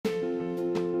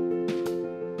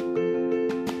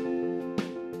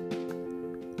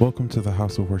Welcome to the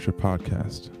House of Worship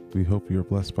podcast. We hope you are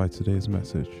blessed by today's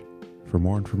message. For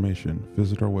more information,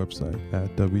 visit our website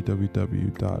at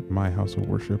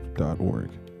www.myhouseofworship.org.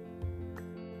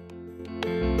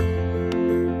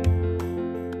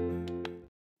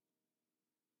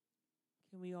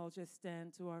 Can we all just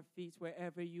stand to our feet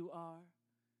wherever you are?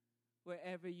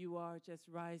 Wherever you are, just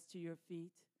rise to your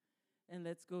feet. And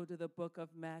let's go to the book of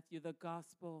Matthew, the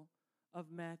Gospel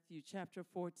of Matthew, chapter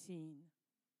 14.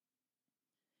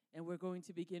 And we're going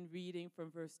to begin reading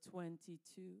from verse 22.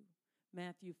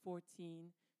 Matthew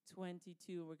 14,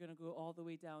 22. We're going to go all the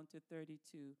way down to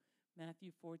 32.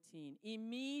 Matthew 14.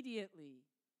 Immediately,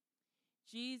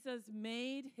 Jesus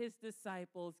made his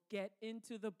disciples get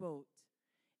into the boat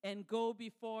and go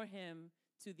before him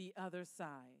to the other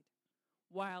side,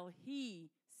 while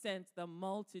he sent the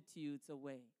multitudes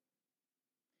away.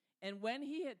 And when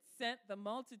he had sent the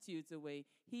multitudes away,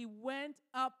 he went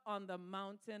up on the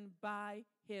mountain by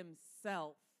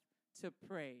himself to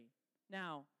pray.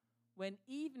 Now, when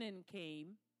evening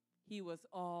came, he was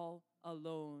all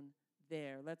alone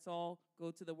there. Let's all go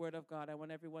to the Word of God. I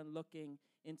want everyone looking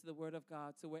into the Word of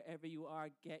God. So wherever you are,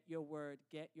 get your Word,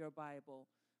 get your Bible.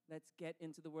 Let's get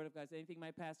into the Word of God. Is anything my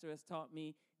pastor has taught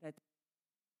me that?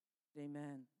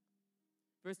 Amen.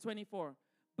 Verse 24.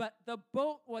 But the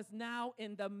boat was now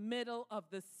in the middle of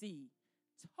the sea,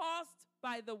 tossed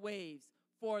by the waves,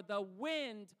 for the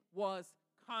wind was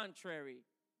contrary.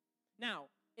 Now,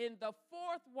 in the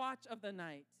fourth watch of the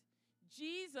night,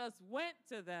 Jesus went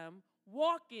to them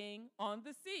walking on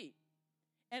the sea.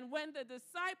 And when the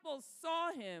disciples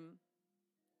saw him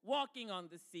walking on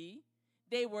the sea,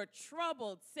 they were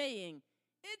troubled, saying,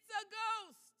 "It's a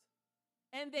ghost!"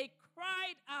 And they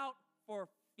cried out for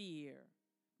fear.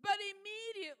 But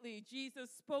immediately Jesus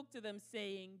spoke to them,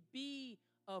 saying, "Be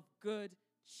of good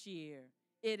cheer.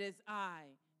 It is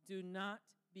I. Do not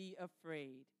be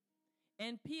afraid."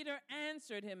 And Peter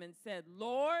answered him and said,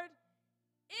 "Lord,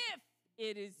 if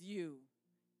it is you,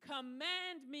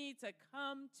 command me to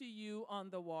come to you on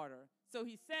the water." So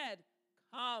he said,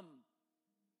 "Come."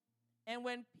 And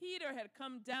when Peter had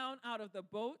come down out of the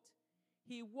boat,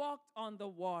 he walked on the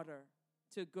water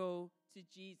to go to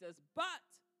Jesus. But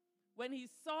when he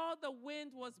saw the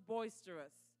wind was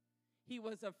boisterous, he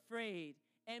was afraid,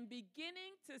 and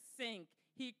beginning to sink,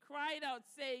 he cried out,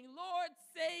 saying, "Lord,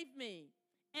 save me."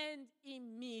 And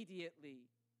immediately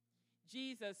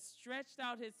Jesus stretched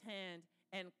out his hand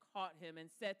and caught him and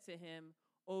said to him,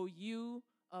 "O you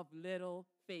of little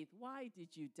faith, why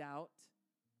did you doubt?"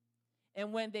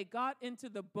 And when they got into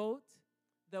the boat,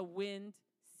 the wind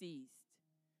ceased.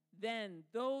 Then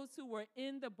those who were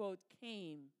in the boat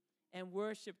came and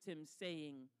worshiped him,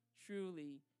 saying,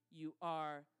 "Truly, you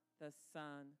are the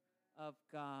Son of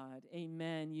God."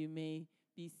 Amen. You may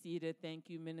be seated. Thank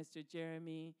you, Minister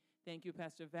Jeremy. Thank you,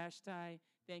 Pastor Vashti.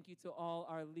 Thank you to all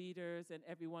our leaders and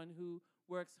everyone who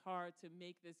works hard to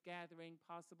make this gathering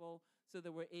possible so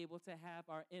that we're able to have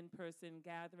our in-person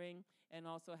gathering and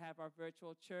also have our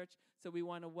virtual church. So we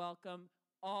want to welcome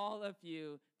all of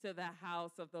you to the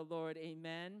house of the Lord.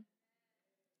 Amen.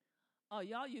 Oh,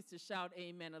 y'all used to shout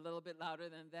amen a little bit louder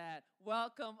than that.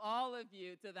 Welcome all of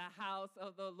you to the house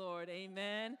of the Lord.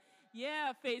 Amen.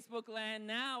 Yeah, Facebook land,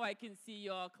 now I can see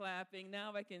you all clapping.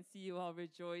 Now I can see you all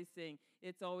rejoicing.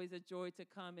 It's always a joy to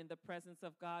come in the presence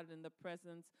of God, in the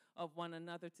presence of one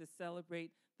another, to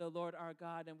celebrate the Lord our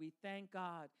God. And we thank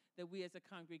God that we as a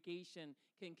congregation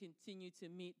can continue to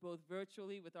meet both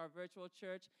virtually with our virtual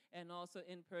church and also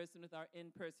in person with our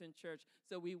in-person church.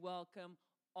 So we welcome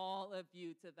all of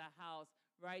you to the house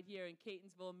right here in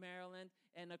Catonsville, Maryland,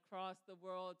 and across the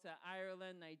world to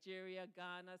Ireland, Nigeria,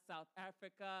 Ghana, South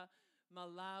Africa,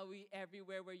 Malawi,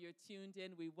 everywhere where you're tuned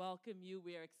in. We welcome you.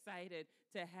 We are excited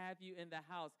to have you in the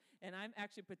house. And I'm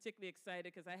actually particularly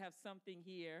excited because I have something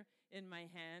here in my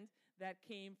hand that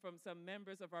came from some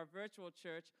members of our virtual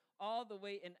church all the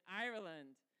way in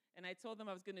Ireland. And I told them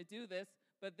I was going to do this,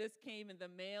 but this came in the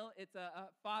mail. It's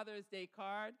a Father's Day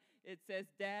card. It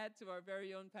says, "Dad," to our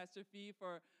very own Pastor Fee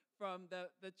from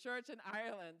the church in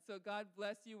Ireland. So God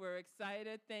bless you. We're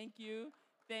excited. Thank you.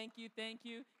 Thank you. Thank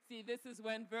you. See, this is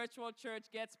when virtual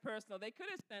church gets personal. They could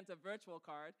have sent a virtual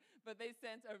card, but they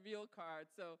sent a real card.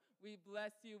 So we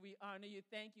bless you. We honor you.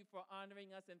 Thank you for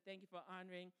honoring us, and thank you for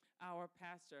honoring our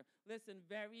pastor. Listen,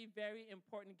 very, very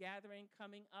important gathering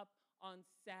coming up on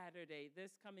Saturday,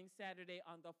 this coming Saturday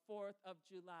on the 4th of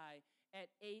July at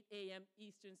 8 a.m.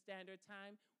 Eastern Standard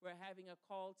Time. We're having a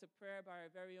call to prayer by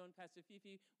our very own Pastor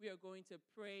Fifi. We are going to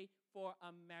pray for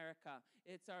America.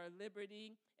 It's our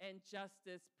Liberty and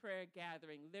Justice prayer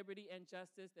gathering. Liberty and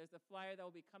Justice. There's a flyer that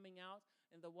will be coming out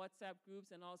in the WhatsApp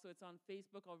groups, and also it's on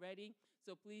Facebook already.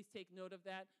 So please take note of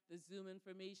that. The Zoom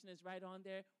information is right on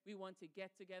there. We want to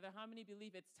get together. How many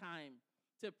believe it's time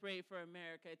to pray for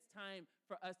America? It's time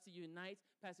for us to unite.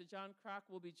 Pastor John Crock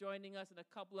will be joining us and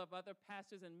a couple of other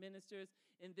pastors and ministers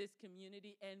in this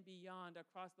community and beyond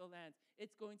across the lands.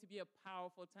 It's going to be a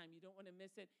powerful time. You don't want to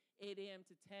miss it. 8 a.m.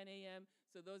 to 10 a.m.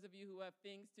 So those of you who have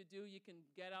things to do, you can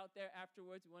get out there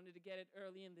afterwards. We wanted to get it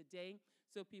early in the day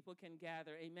so people can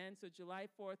gather. Amen. So July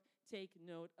 4th, take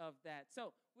note of that.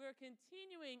 So we're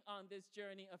continuing on this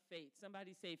journey of faith.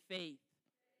 Somebody say faith.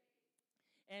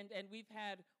 And we've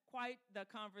had quite the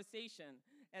conversation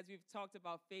as we've talked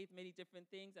about faith, many different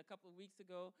things. A couple of weeks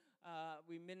ago,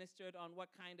 we ministered on what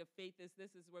kind of faith is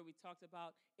this. This is where we talked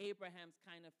about Abraham's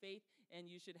kind of faith,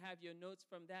 and you should have your notes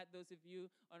from that. Those of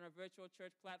you on our virtual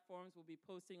church platforms will be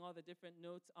posting all the different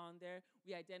notes on there.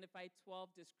 We identified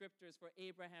 12 descriptors for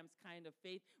Abraham's kind of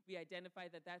faith. We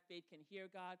identified that faith can hear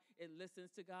God, it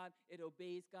listens to God, it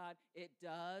obeys God, it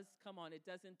does. Come on, it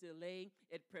doesn't delay,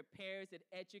 it prepares, it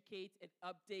educates, it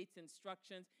updates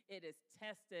instructions, it is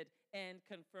tested and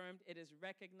confirmed, it is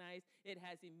recognized, it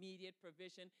has immediate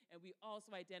provision, and we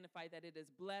also identify that it is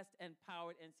blessed and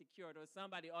powered and secured. Or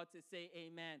somebody ought to say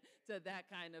amen to that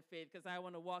kind of faith, because I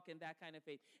want to walk in that kind of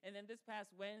faith. And then this past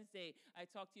Wednesday, I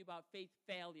talked to you about faith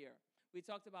failure. We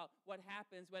talked about what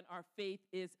happens when our faith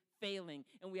is failing.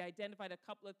 And we identified a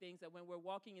couple of things that when we're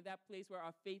walking in that place where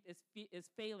our faith is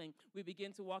failing, we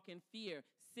begin to walk in fear.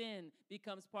 Sin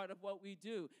becomes part of what we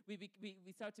do. We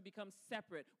start to become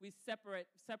separate. We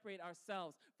separate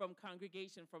ourselves from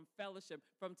congregation, from fellowship,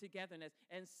 from togetherness.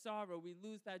 And sorrow, we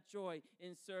lose that joy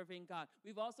in serving God.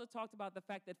 We've also talked about the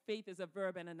fact that faith is a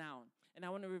verb and a noun. And I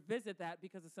want to revisit that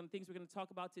because of some things we're going to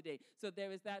talk about today. So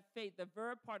there is that faith. The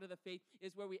verb part of the faith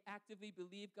is where we actively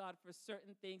believe God for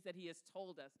certain things that he has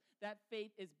told us. That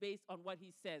faith is based on what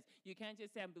he says. You can't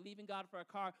just say, I'm believing God for a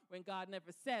car when God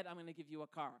never said, I'm going to give you a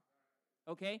car.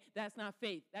 Okay? That's not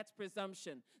faith. That's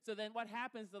presumption. So then what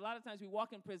happens is a lot of times we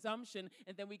walk in presumption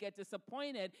and then we get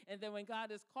disappointed. And then when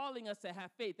God is calling us to have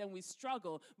faith, then we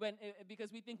struggle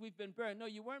because we think we've been burned. No,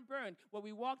 you weren't burned. What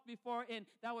we walked before in,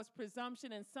 that was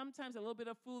presumption and sometimes a little bit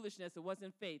of foolishness. It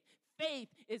wasn't faith. Faith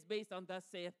is based on thus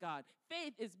saith God.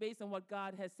 Faith is based on what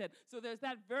God has said. So there's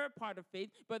that verb part of faith,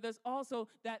 but there's also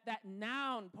that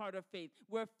noun part of faith,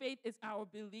 where faith is our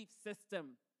belief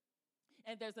system.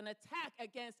 And there's an attack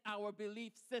against our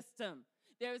belief system.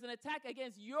 There is an attack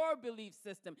against your belief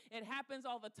system. It happens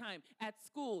all the time. At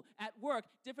school, at work,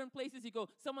 different places you go.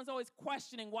 Someone's always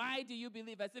questioning, why do you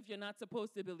believe, as if you're not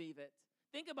supposed to believe it?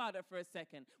 Think about it for a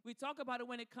second. We talk about it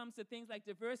when it comes to things like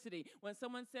diversity. When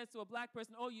someone says to a black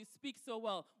person, oh, you speak so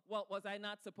well. Well, was I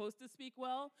not supposed to speak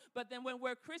well? But then when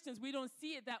we're Christians, we don't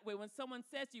see it that way. When someone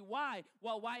says to you, why?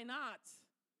 Well, why not?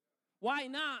 Why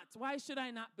not? Why should I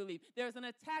not believe? There's an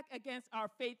attack against our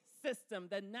faith system,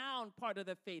 the noun part of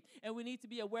the faith, and we need to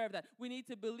be aware of that. We need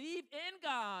to believe in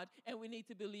God, and we need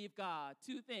to believe God.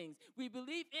 Two things. We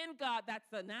believe in God, that's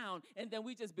the noun, and then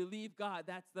we just believe God,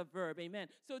 that's the verb. Amen.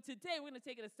 So today we're going to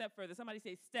take it a step further. Somebody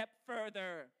say, step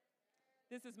further.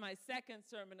 This is my second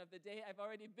sermon of the day. I've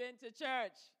already been to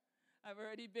church. I've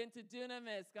already been to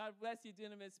Dunamis. God bless you,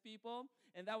 Dunamis people.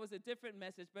 And that was a different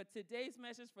message. But today's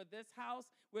message for this house,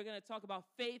 we're going to talk about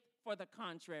faith for the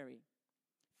contrary.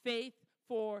 Faith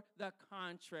for the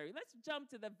contrary. Let's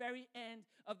jump to the very end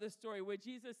of the story where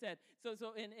Jesus said,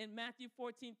 so in Matthew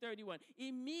 14:31,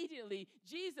 immediately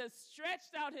Jesus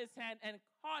stretched out his hand and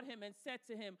caught him and said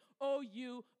to him, "O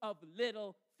you of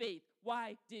little faith,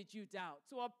 why did you doubt?"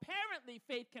 So apparently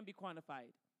faith can be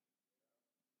quantified.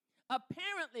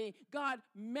 Apparently, God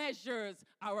measures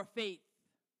our faith.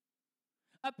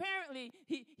 Apparently,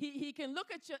 he can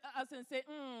look at us and say,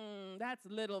 that's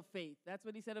little faith. That's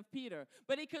what he said of Peter.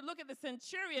 But he could look at the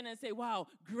centurion and say, wow,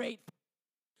 great faith.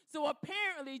 So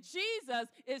apparently, Jesus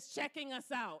is checking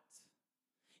us out.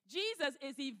 Jesus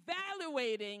is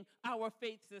evaluating our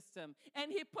faith system,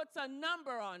 and he puts a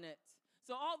number on it.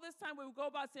 So all this time we go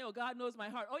about saying, oh, God knows my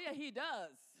heart. Oh, yeah, he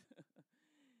does.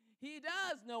 He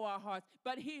does know our hearts,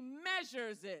 but he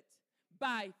measures it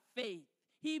by faith.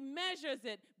 He measures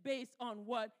it based on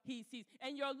what he sees.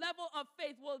 And your level of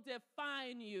faith will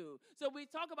define you. So we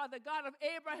talk about the God of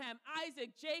Abraham,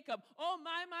 Isaac, Jacob. Oh,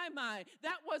 my.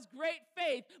 That was great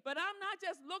faith. But I'm not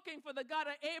just looking for the God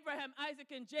of Abraham,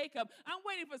 Isaac, and Jacob. I'm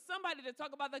waiting for somebody to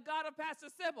talk about the God of Pastor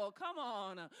Sybil. Come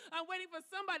on. I'm waiting for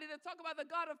somebody to talk about the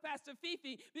God of Pastor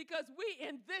Fifi, because we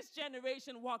in this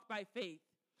generation walk by faith.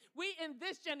 We in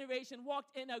this generation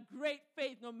walked in a great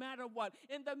faith no matter what.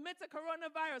 In the midst of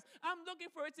coronavirus, I'm looking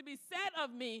for it to be said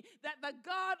of me that the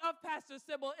God of Pastor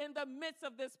Sybil in the midst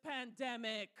of this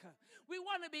pandemic. We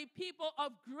want to be people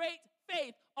of great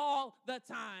faith all the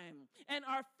time. And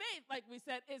our faith, like we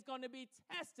said, is going to be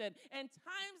tested. And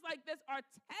times like this are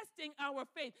testing our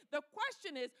faith. The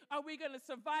question is, are we going to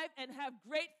survive and have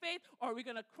great faith, or are we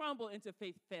going to crumble into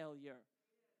faith failure?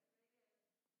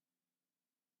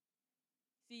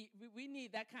 See, we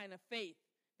need that kind of faith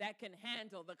that can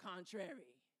handle the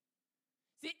contrary.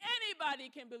 See, anybody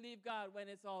can believe God when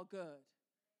it's all good.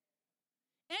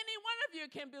 Any one of you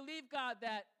can believe God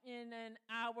that in an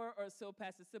hour or so,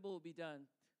 Pastor Sybil will be done.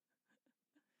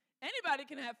 Anybody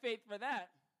can have faith for that.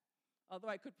 Although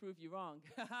I could prove you wrong.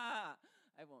 I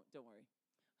won't, don't worry.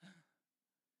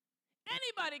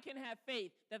 Anybody can have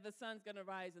faith that the sun's going to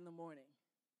rise in the morning.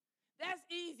 That's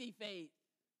easy faith.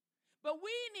 But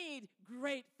we need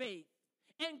great faith.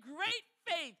 And great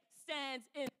faith stands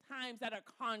in times that are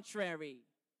contrary.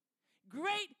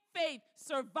 Great faith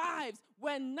survives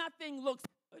when nothing looks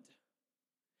good.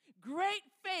 Great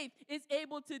faith is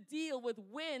able to deal with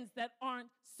winds that aren't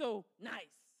so nice.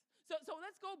 So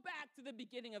let's go back to the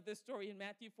beginning of this story in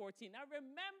Matthew 14. Now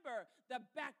remember the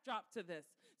backdrop to this.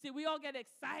 See, we all get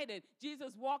excited.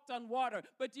 Jesus walked on water.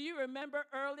 But do you remember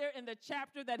earlier in the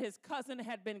chapter that his cousin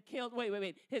had been killed?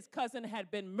 Wait. His cousin had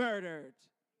been murdered.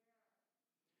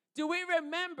 Do we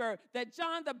remember that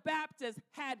John the Baptist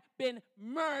had been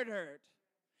murdered?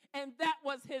 And that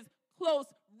was his close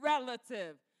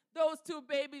relative. Those two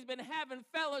babies been having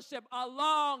fellowship a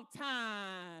long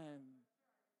time.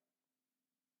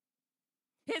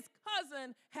 His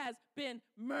cousin has been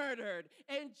murdered.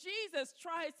 And Jesus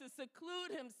tries to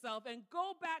seclude himself and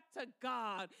go back to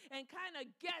God and kind of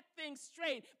get things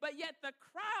straight. But yet the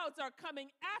crowds are coming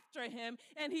after him,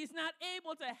 and he's not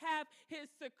able to have his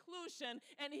seclusion.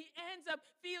 And he ends up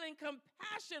feeling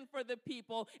compassion for the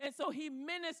people. And so he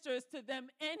ministers to them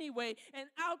anyway. And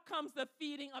out comes the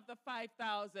feeding of the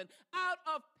 5,000. Out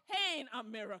of pain, a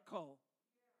miracle.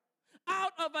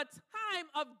 Out of a time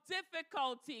of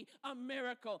difficulty, a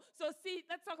miracle. So see,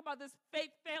 let's talk about this faith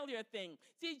failure thing.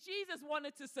 See, Jesus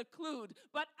wanted to seclude,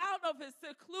 but out of his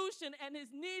seclusion and his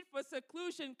need for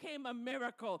seclusion came a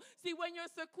miracle. See, when your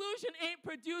seclusion ain't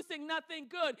producing nothing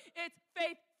good, it's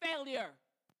faith failure.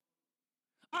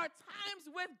 Our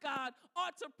times with God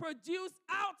ought to produce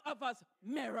out of us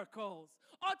miracles,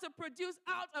 ought to produce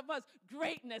out of us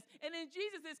greatness. And in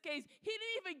Jesus' case, he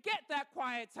didn't even get that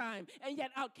quiet time, and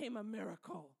yet out came a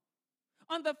miracle.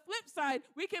 On the flip side,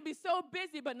 we can be so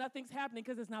busy, but nothing's happening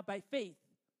because it's not by faith.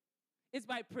 It's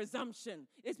by presumption.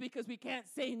 It's because we can't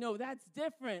say no. That's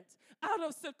different. Out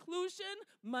of seclusion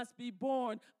must be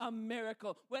born a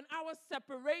miracle. When our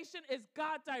separation is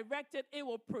God-directed, it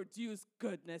will produce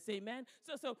goodness. Amen?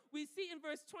 So we see in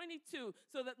verse 22,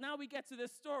 so that now we get to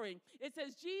this story. It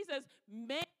says, Jesus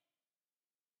made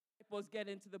disciples get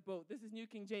into the boat. This is New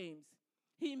King James.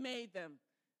 He made them.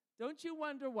 Don't you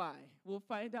wonder why? We'll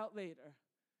find out later.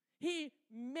 He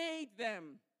made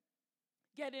them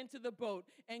get into the boat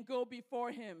and go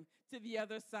before him to the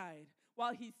other side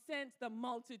while he sent the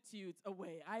multitudes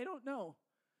away. I don't know,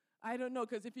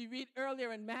 because if you read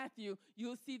earlier in Matthew,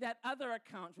 you'll see that other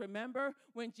account. Remember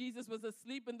when Jesus was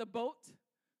asleep in the boat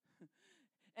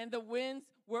and the winds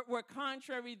were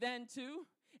contrary then too,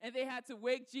 and they had to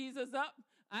wake Jesus up?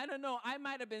 I don't know. I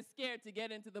might have been scared to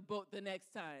get into the boat the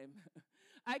next time.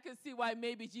 I could see why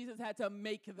maybe Jesus had to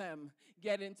make them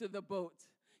get into the boat.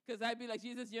 Because I'd be like,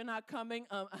 Jesus, you're not coming?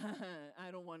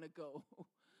 I don't want to go.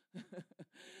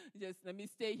 Just let me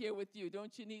stay here with you.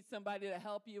 Don't you need somebody to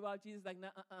help you out? Jesus like,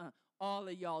 nah, all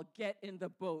of y'all get in the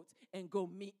boat and go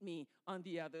meet me on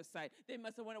the other side. They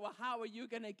must have wondered, well, how are you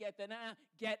going to get there? Nah,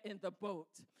 get in the boat.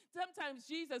 Sometimes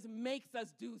Jesus makes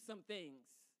us do some things.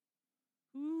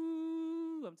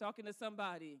 Ooh, I'm talking to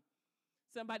somebody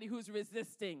who's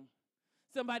resisting,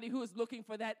 somebody who's looking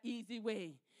for that easy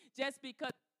way. Just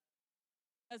because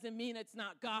doesn't mean it's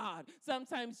not God.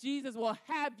 Sometimes Jesus will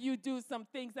have you do some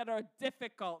things that are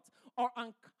difficult or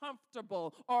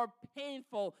uncomfortable or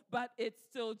painful, but it's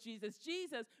still Jesus.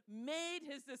 Jesus made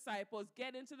his disciples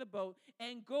get into the boat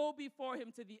and go before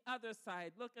him to the other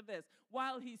side. Look at this.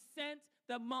 While he sent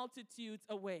the multitudes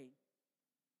away.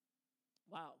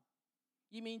 Wow.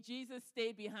 You mean Jesus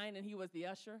stayed behind and he was the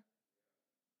usher?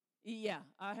 Yeah.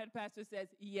 Our head pastor says,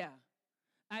 yeah.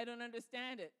 I don't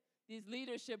understand it. These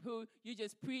leadership who you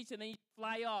just preach and then you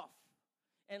fly off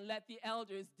and let the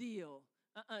elders deal.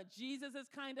 Jesus'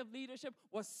 kind of leadership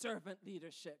was servant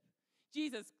leadership.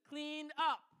 Jesus cleaned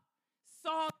up,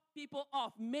 saw people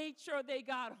off, made sure they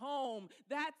got home.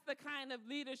 That's the kind of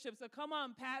leadership. So come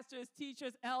on, pastors,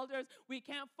 teachers, elders. We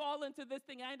can't fall into this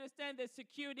thing. I understand there's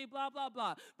security, blah, blah,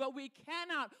 blah. But we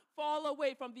cannot fall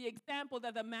away from the example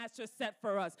that the Master set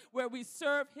for us, where we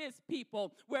serve his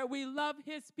people, where we love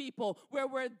his people, where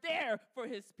we're there for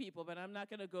his people. But I'm not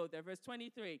going to go there. Verse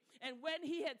 23. And when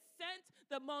he had sent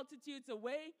the multitudes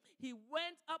away, he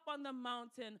went up on the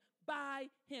mountain by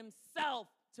himself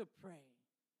to pray.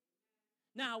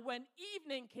 Now, when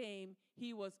evening came,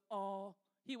 he was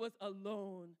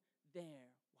alone there.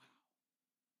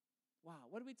 Wow.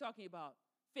 What are we talking about?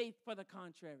 Faith for the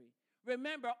contrary.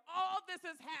 Remember, all this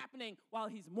is happening while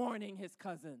he's mourning his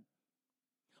cousin.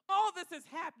 All this is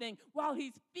happening while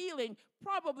he's feeling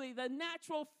probably the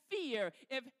natural fear.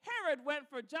 If Herod went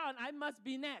for John, I must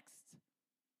be next.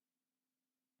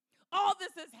 All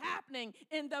this is happening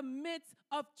in the midst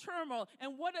of turmoil.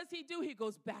 And what does he do? He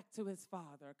goes back to his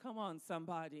father. Come on,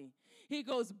 somebody. He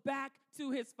goes back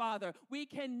to his father. We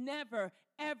can never,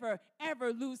 ever,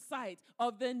 ever lose sight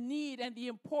of the need and the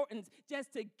importance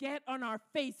just to get on our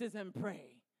faces and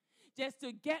pray. Just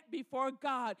to get before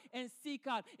God and seek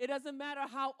God. It doesn't matter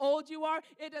how old you are.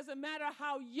 It doesn't matter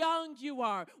how young you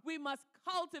are. We must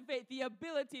cultivate the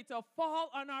ability to fall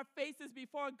on our faces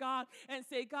before God and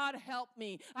say, God, help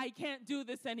me. I can't do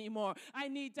this anymore. I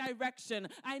need direction.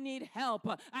 I need help.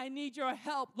 I need your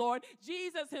help, Lord.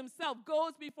 Jesus himself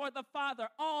goes before the Father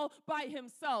all by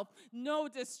himself. No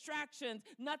distractions,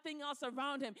 nothing else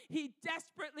around him. He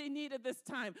desperately needed this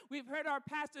time. We've heard our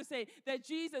pastor say that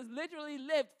Jesus literally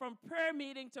lived from prayer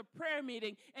meeting to prayer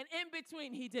meeting, and in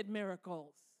between he did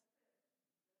miracles.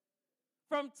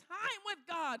 From time with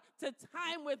God to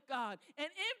time with God. And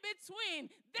in between,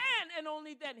 then and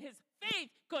only then, his faith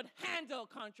could handle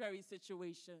contrary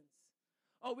situations.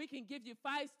 Oh, we can give you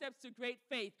 5 steps to great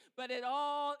faith, but it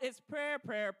all is prayer,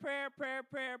 prayer, prayer, prayer,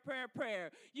 prayer, prayer,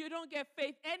 prayer. You don't get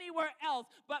faith anywhere else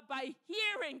but by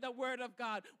hearing the word of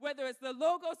God, whether it's the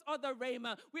Logos or the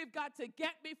Rhema. We've got to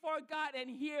get before God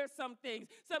and hear some things.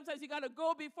 Sometimes you got to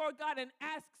go before God and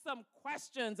ask some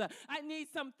questions. I need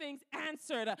some things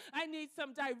answered. I need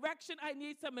some direction. I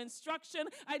need some instruction.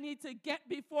 I need to get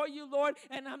before you, Lord,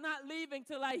 and I'm not leaving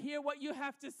till I hear what you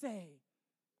have to say.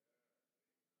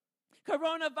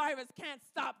 Coronavirus can't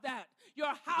stop that.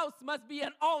 Your house must be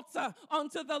an altar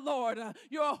unto the Lord.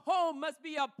 Your home must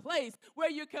be a place where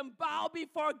you can bow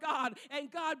before God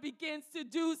and God begins to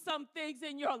do some things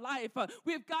in your life.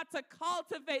 We've got to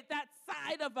cultivate that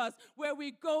side of us where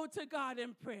we go to God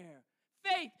in prayer.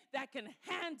 Faith that can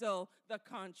handle the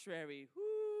contrary.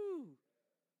 Woo.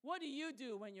 What do you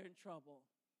do when you're in trouble?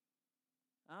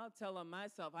 I'll tell on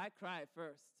myself, I cry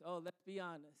first. Oh, let's be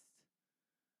honest.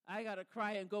 I got to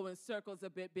cry and go in circles a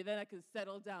bit, but then I can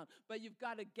settle down. But you've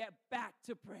got to get back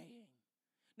to praying.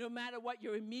 No matter what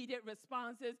your immediate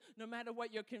response is, no matter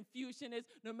what your confusion is,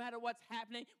 no matter what's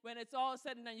happening, when it's all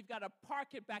said and done, you've got to park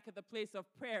it back at the place of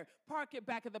prayer. Park it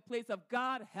back at the place of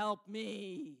God, help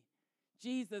me.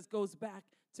 Jesus goes back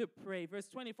to pray. Verse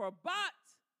 24, but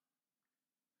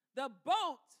the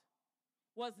boat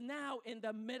was now in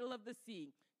the middle of the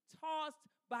sea, tossed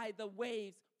by the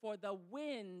waves, for the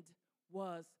wind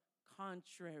was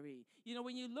contrary. You know,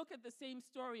 when you look at the same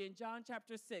story in John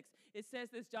chapter 6, it says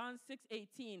this, John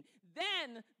 6:18,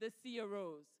 then the sea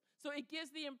arose. So it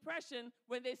gives the impression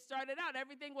when they started out,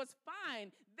 everything was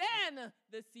fine. Then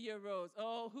the sea arose.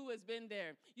 Oh, who has been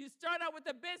there? You start out with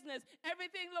the business,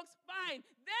 everything looks fine.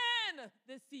 Then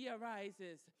the sea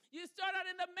arises. You start out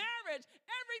in the marriage,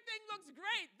 everything looks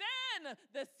great. Then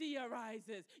the sea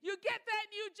arises. You get that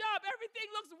new job, everything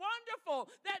looks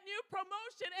wonderful. That new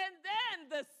promotion, and then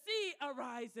the sea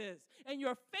arises. And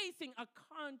you're facing a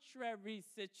contrary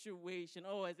situation.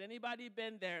 Oh, has anybody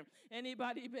been there?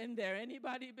 Anybody been there?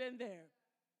 Anybody been there?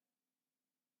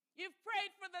 You've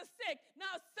prayed for the sick.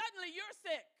 Now suddenly you're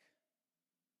sick.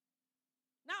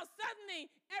 Now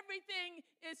suddenly everything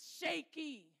is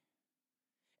shaky.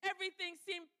 Everything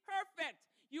seemed perfect.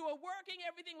 You were working,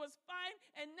 everything was fine,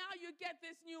 and now you get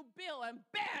this new bill, and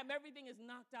bam, everything is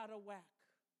knocked out of whack.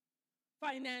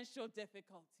 Financial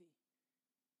difficulty,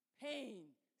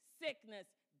 pain, sickness,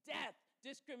 death,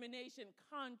 discrimination,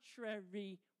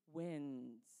 contrary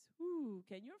winds. Ooh,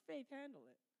 can your faith handle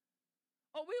it?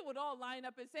 Oh, we would all line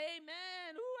up and say,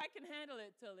 amen. Ooh, I can handle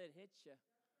it till it hits you.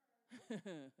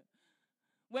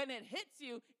 When it hits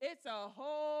you, it's a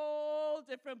whole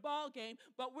different ball game,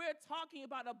 but we're talking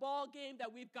about a ball game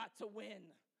that we've got to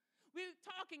win. We're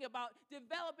talking about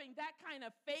developing that kind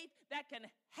of faith that can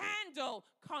handle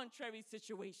contrary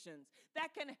situations, that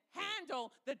can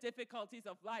handle the difficulties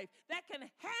of life, that can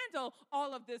handle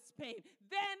all of this pain.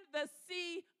 Then the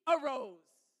sea arose.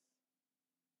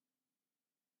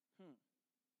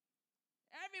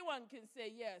 Everyone can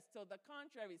say yes till the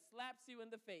contrary slaps you in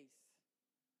the face.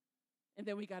 And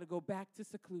then we got to go back to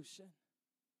seclusion.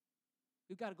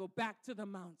 We got to go back to the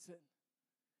mountain.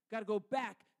 Got to go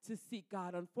back to seek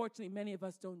God. Unfortunately, many of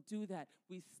us don't do that.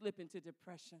 We slip into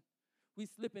depression. We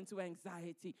slip into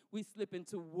anxiety. We slip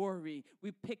into worry.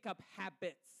 We pick up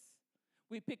habits.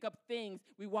 We pick up things.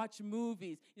 We watch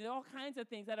movies. All kinds of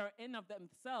things that are in of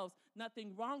themselves.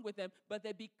 Nothing wrong with them, but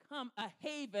they become a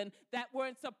haven that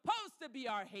weren't supposed to be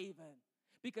our haven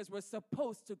because we're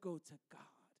supposed to go to God.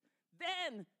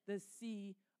 Then the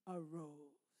sea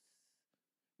arose.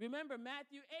 Remember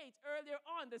Matthew 8, earlier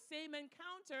on, the same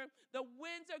encounter. The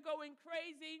winds are going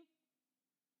crazy.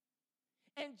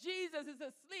 And Jesus is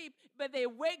asleep, but they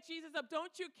wake Jesus up.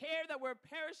 Don't you care that we're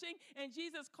perishing? And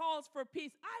Jesus calls for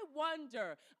peace. I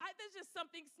wonder, there's just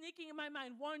something sneaking in my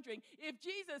mind, wondering if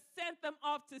Jesus sent them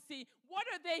off to sea, what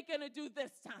are they going to do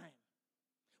this time?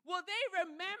 Will they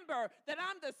remember that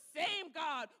I'm the same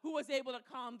God who was able to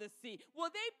calm the sea?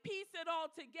 Will they piece it all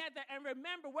together and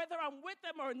remember, whether I'm with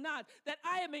them or not, that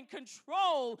I am in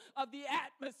control of the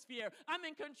atmosphere. I'm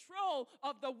in control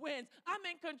of the winds. I'm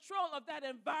in control of that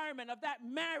environment, of that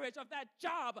marriage, of that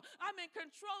job. I'm in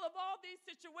control of all these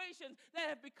situations that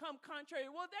have become contrary.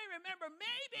 Will they remember?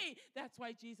 Maybe that's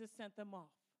why Jesus sent them off.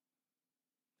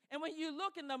 And when you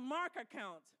look in the Mark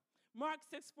account, Mark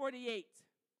 6:48,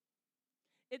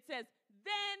 it says,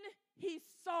 then he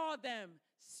saw them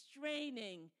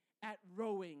straining at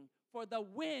rowing, for the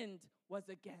wind was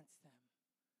against them.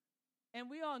 And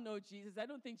we all know Jesus. I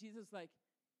don't think Jesus was like,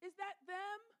 is that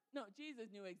them? No,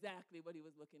 Jesus knew exactly what he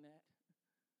was looking at.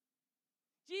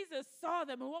 Jesus saw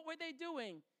them, and what were they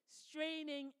doing?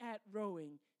 Straining at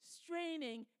rowing,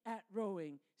 straining at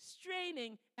rowing,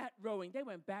 straining at rowing. They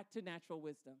went back to natural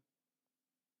wisdom.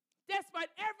 Despite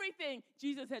everything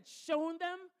Jesus had shown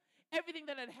them, everything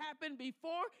that had happened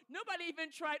before, nobody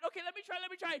even tried, okay, let me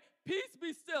try, peace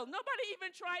be still. Nobody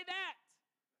even tried that.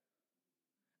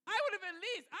 I would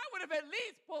have at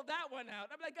least pulled that one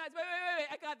out. I'm like, guys, wait,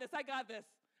 I got this.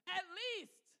 At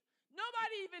least.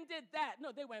 Nobody even did that.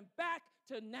 No, they went back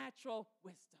to natural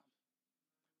wisdom.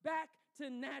 Back to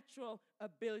natural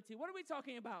ability. What are we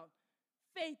talking about?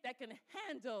 Faith that can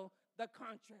handle the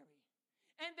contrary.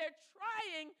 And they're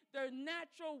trying their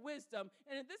natural wisdom.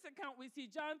 And in this account, we see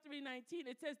John 3:19.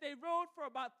 It says they rode for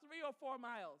about 3 or 4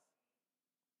 miles.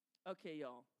 Okay,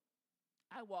 y'all.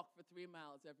 I walk for 3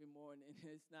 miles every morning.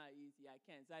 It's not easy. I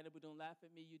can't. Zainabu, don't laugh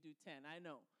at me. You do 10. I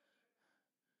know.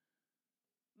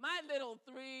 My little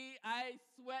 3, I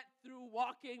sweat through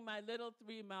walking my little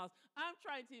 3 miles. I'm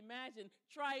trying to imagine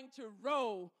trying to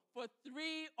row for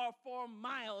 3 or 4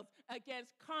 miles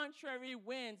against contrary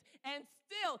winds. And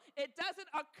still, it doesn't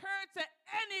occur to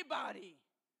anybody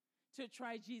to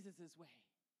try Jesus' way.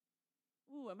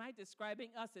 Ooh, am I describing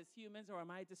us as humans or am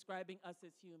I describing us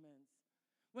as humans?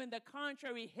 When the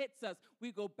contrary hits us,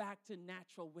 we go back to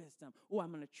natural wisdom. Oh,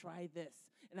 I'm going to try this,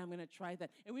 and I'm going to try that.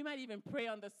 And we might even pray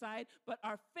on the side, but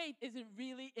our faith isn't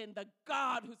really in the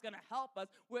God who's going to help us.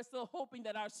 We're still hoping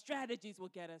that our strategies will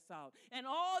get us out. And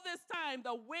all this time,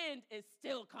 the wind is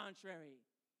still contrary.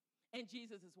 And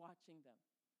Jesus is watching them.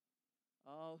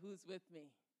 Oh, who's with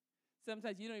me?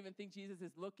 Sometimes you don't even think Jesus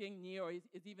is looking near or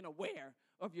is even aware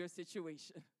of your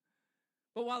situation.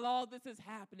 But while all this is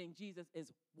happening, Jesus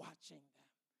is watching them.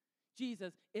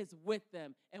 Jesus is with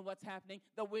them. And what's happening?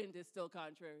 The wind is still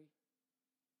contrary.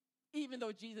 Even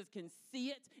though Jesus can see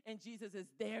it and Jesus is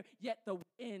there, yet the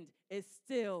wind is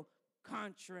still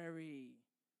contrary.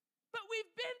 But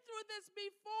we've been through this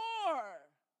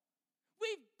before.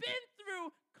 We've been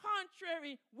through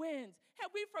contrary winds.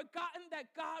 Have we forgotten that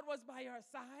God was by our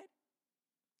side?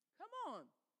 Come on.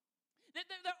 There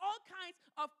are all kinds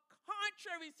of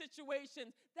contrary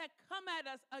situations that come at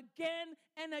us again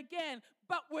and again,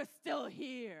 but we're still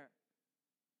here.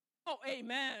 Oh,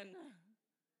 amen.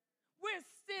 We're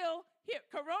still here.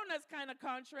 Corona's kind of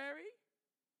contrary.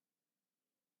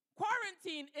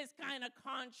 Quarantine is kind of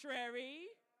contrary.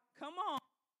 Come on.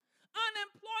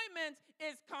 Unemployment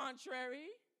is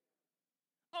contrary.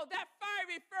 Oh, that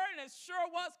fiery furnace sure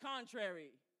was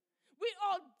contrary. We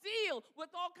all deal with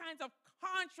all kinds of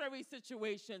contrary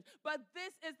situations, but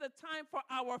this is the time for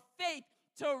our faith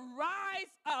to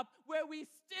rise up where we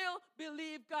still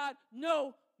believe God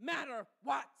no matter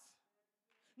what.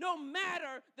 no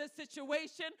matter the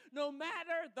situation, no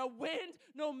matter the wind,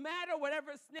 no matter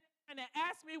whatever snake and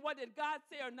ask me what did God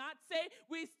say or not say,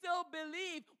 we still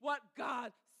believe what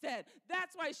God said.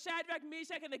 That's why Shadrach,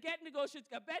 Meshach, and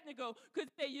Abednego could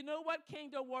say, you know what, King,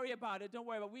 don't worry about it. Don't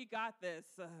worry about it. We got this.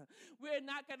 We're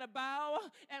not going to bow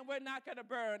and we're not going to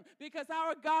burn because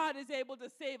our God is able to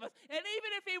save us. And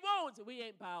even if he won't, we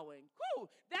ain't bowing. Whew,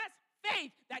 that's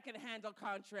faith that can handle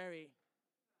contrary.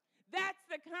 That's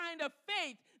the kind of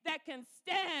faith that can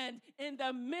stand in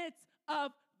the midst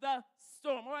of the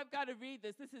storm. Oh, I've got to read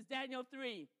this. This is Daniel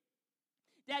 3.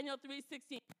 Daniel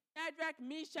 3:16. Shadrach,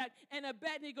 Meshach, and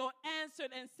Abednego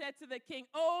answered and said to the king,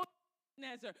 O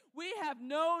Nebuchadnezzar, we have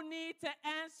no need to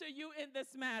answer you in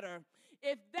this matter.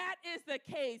 If that is the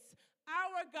case,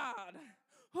 our God,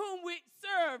 whom we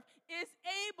serve, is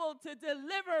able to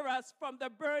deliver us from the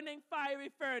burning fiery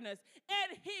furnace,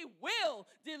 and he will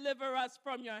deliver us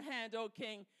from your hand, O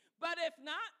king. But if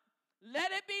not,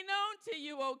 let it be known to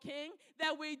you, O king,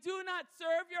 that we do not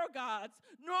serve your gods,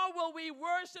 nor will we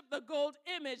worship the gold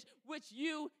image which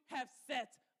you have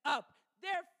set up.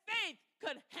 Their faith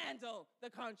could handle the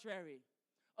contrary.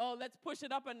 Oh, let's push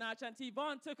it up a notch. Auntie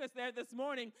Yvonne took us there this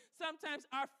morning. Sometimes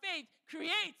our faith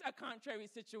creates a contrary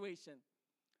situation.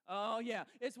 Oh, yeah.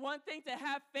 It's one thing to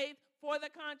have faith for the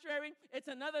contrary. It's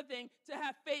another thing to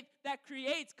have faith that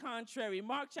creates contrary.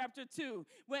 Mark chapter 2.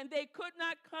 When they could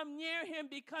not come near him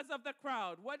because of the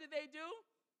crowd, what did they do?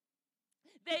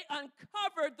 They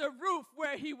uncovered the roof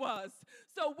where he was.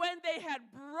 So when they had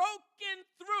broken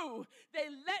through, they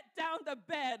let down the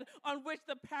bed on which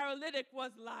the paralytic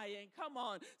was lying. Come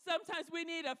on. Sometimes we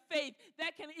need a faith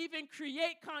that can even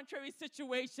create contrary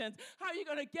situations. How are you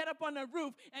going to get up on a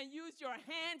roof and use your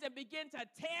hands and begin to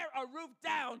tear a roof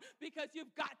down because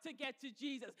you've got to get to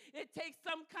Jesus? It takes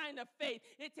some kind of faith.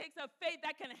 It takes a faith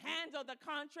that can handle the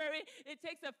contrary. It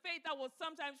takes a faith that will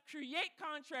sometimes create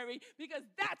contrary because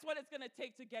that's what it's going to take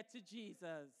to get to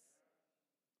Jesus.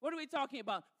 What are we talking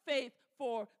about? Faith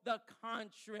for the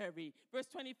contrary. Verse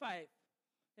 25.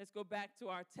 Let's go back to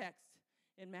our text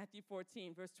in Matthew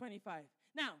 14, verse 25.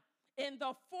 Now, in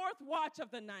the fourth watch of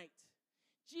the night,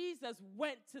 Jesus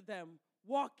went to them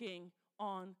walking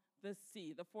on the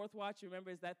sea. The fourth watch,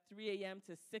 remember, is that 3 a.m.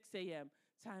 to 6 a.m.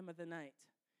 time of the night.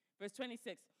 Verse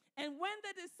 26. And when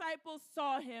the disciples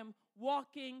saw him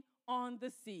walking on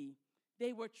the sea,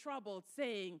 they were troubled,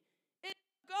 saying,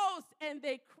 ghost, and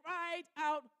they cried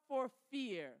out for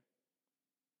fear.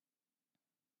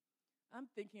 I'm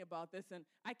thinking about this, and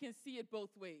I can see it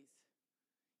both ways.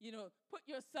 You know, put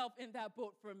yourself in that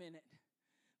boat for a minute.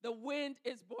 The wind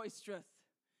is boisterous.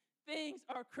 Things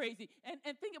are crazy.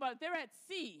 And think about it, they're at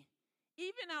sea.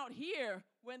 Even out here,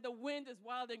 when the wind is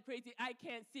wild and crazy, I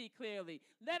can't see clearly,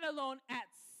 let alone at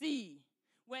sea.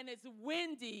 When it's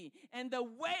windy, and the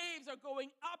waves are going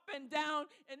up and down,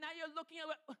 and now you're looking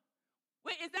at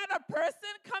wait, is that a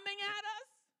person coming at us?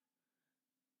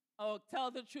 Oh, tell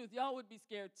the truth. Y'all would be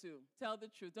scared too. Tell the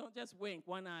truth. Don't just wink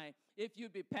one eye. If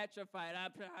you'd be petrified,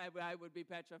 I would be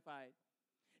petrified.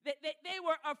 They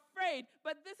were afraid,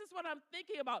 but this is what I'm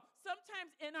thinking about.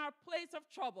 Sometimes in our place of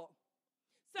trouble,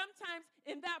 sometimes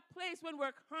in that place when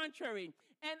we're contrary,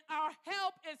 and our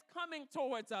help is coming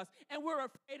towards us, and we're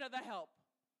afraid of the help.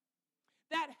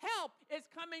 That help is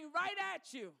coming right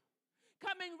at you.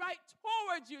 Coming right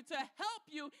towards you to help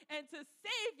you and to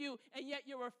save you, and yet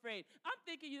you're afraid. I'm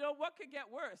thinking, you know, what could get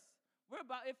worse?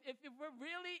 If we're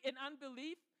really in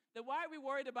unbelief, then why are we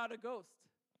worried about a ghost?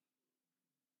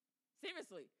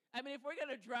 Seriously. I mean, if we're going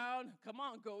to drown, come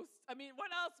on, ghosts. I mean, what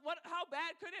else? How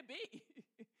bad could it be?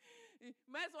 You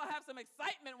might as well have some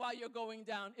excitement while you're going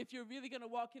down if you're really going to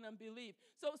walk in unbelief.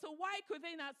 So why could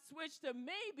they not switch to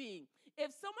maybe if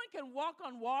someone can walk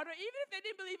on water, even if they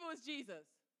didn't believe it was Jesus?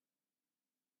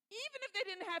 Even if they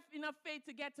didn't have enough faith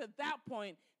to get to that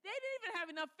point, they didn't even have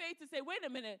enough faith to say, wait a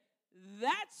minute,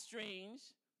 that's strange,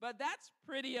 but that's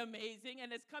pretty amazing,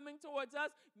 and it's coming towards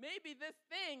us. Maybe this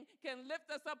thing can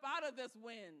lift us up out of this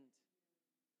wind.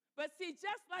 But see,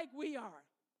 just like we are,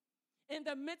 in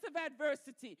the midst of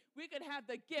adversity, we could have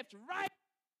the gift right,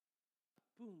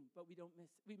 boom, but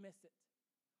we miss it.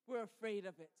 We're afraid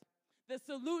of it. The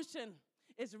solution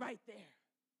is right there.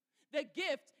 The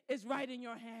gift is right in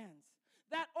your hands.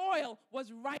 That oil was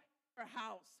right in her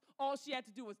house. All she had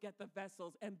to do was get the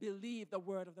vessels and believe the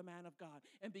word of the man of God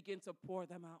and begin to pour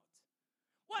them out.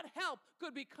 What help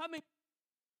could be coming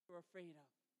we're afraid of?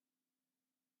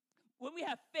 When we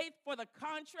have faith for the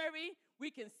contrary,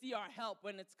 we can see our help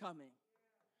when it's coming.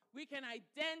 We can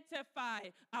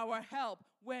identify our help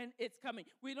when it's coming.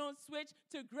 We don't switch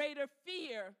to greater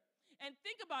fear. And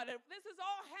think about it. This is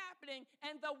all happening,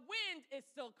 and the wind is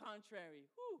still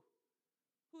contrary. Whew.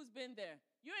 Who's been there?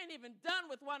 You ain't even done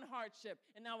with one hardship,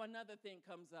 and now another thing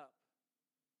comes up.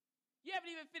 You haven't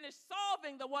even finished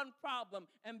solving the one problem,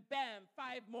 and bam,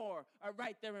 5 more are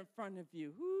right there in front of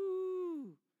you.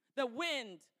 Woo! The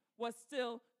wind was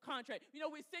still contrary. You know,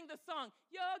 we sing the song,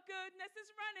 your goodness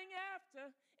is running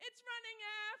after, it's running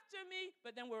after me,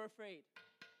 but then we're afraid.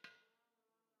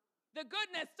 The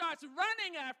goodness starts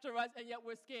running after us, and yet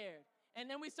we're scared. And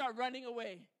then we start running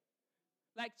away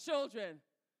like children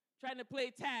trying to play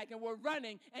tag, and we're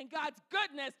running, and God's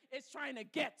goodness is trying to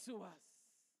get to us,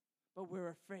 but we're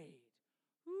afraid.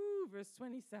 Ooh, verse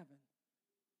 27.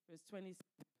 Verse 27.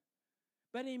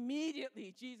 But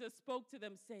immediately Jesus spoke to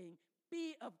them, saying,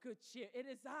 be of good cheer. It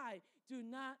is I. Do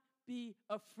not be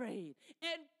afraid.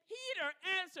 And Peter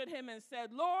answered him and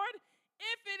said, Lord,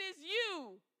 if it is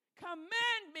you,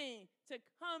 command me to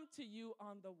come to you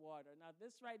on the water. Now,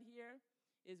 this right here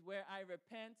is where I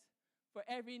repent for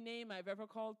every name I've ever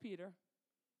called Peter.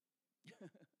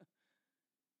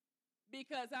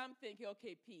 Because I'm thinking,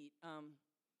 okay, Pete,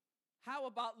 how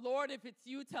about, Lord, if it's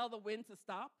you, tell the wind to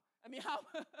stop? I mean, how?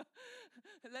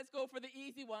 Let's go for the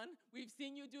easy one. We've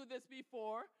seen you do this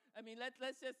before. I mean, let's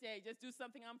just say, just do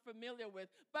something I'm familiar with.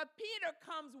 But Peter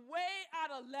comes way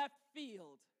out of left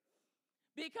field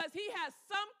because he has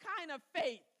some kind of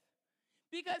faith.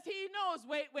 Because he knows,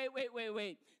 wait.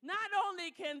 Not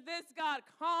only can this God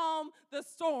calm the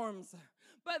storms,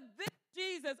 but this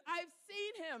Jesus, I've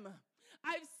seen him.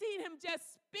 I've seen him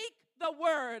just speak the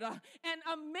word, and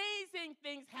amazing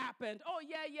things happened. Oh,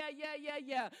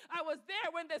 yeah. I was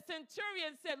there when the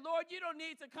centurion said, Lord, you don't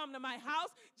need to come to my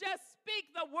house. Just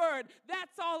speak the word.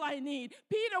 That's all I need.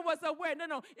 Peter was aware.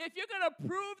 No. If you're going to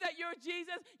prove that you're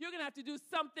Jesus, you're going to have to do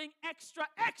something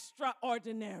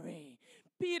extraordinary.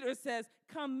 Peter says,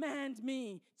 command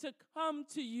me to come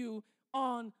to you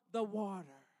on the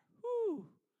water. Whew.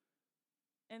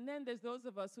 And then there's those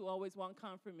of us who always want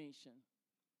confirmation.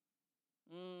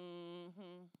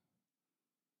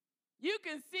 You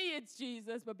can see it's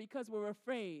Jesus, but because we're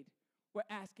afraid, we're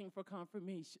asking for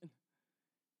confirmation.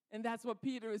 And that's what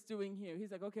Peter is doing here.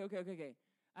 He's like, okay.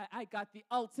 I got the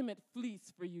ultimate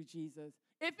fleece for you, Jesus.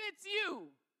 If it's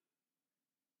you,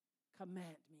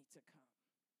 command me to come.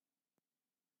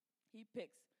 He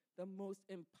picks the most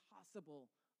impossible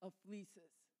of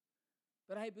fleeces.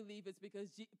 But I believe it's because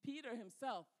Peter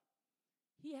himself,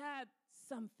 he had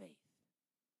some faith.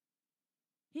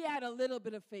 He had a little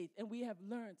bit of faith, and we have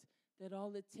learned that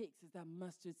all it takes is that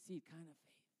mustard seed kind of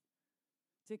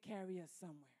faith to carry us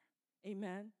somewhere.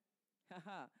 Amen?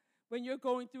 When you're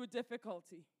going through a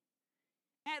difficulty,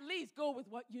 at least go with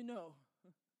what you know.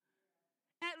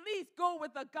 At least go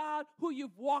with the God who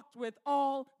you've walked with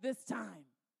all this time.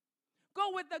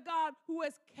 Go with the God who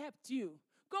has kept you.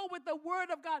 Go with the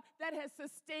word of God that has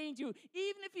sustained you.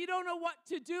 Even if you don't know what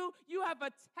to do, you have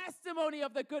a testimony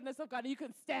of the goodness of God. You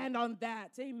can stand on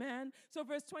that. Amen. So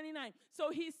verse 29. So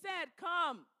he said,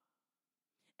 come.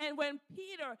 And when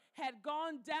Peter had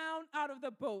gone down out of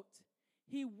the boat,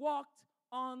 he walked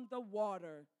on the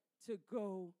water to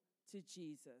go to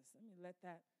Jesus. Let me let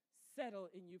that settle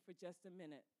in you for just a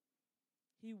minute.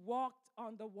 He walked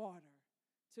on the water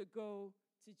to go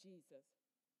to Jesus.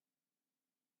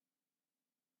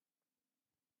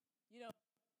 You know,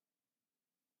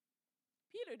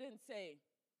 Peter didn't say,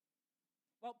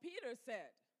 well, Peter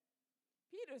said,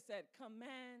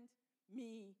 command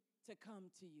me to come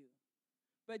to you.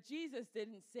 But Jesus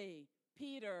didn't say,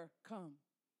 Peter, come.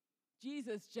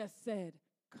 Jesus just said,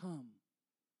 come.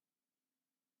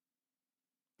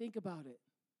 Think about it.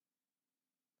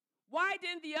 Why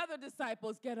didn't the other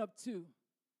disciples get up too?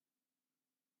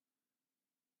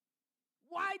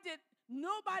 Why did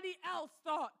nobody else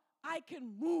thought, I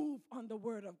can move on the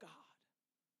word of God?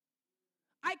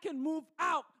 I can move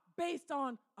out based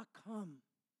on a come.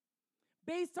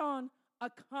 Based on a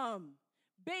come.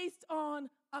 Based on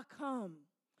a come.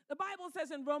 The Bible says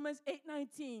in Romans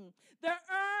 8:19, the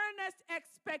earnest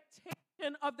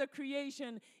expectation of the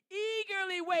creation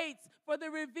eagerly waits for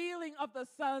the revealing of the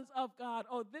sons of God.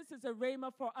 Oh, this is a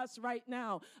rhema for us right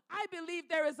now. I believe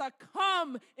there is a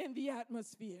come in the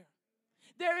atmosphere.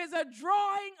 There is a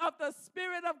drawing of the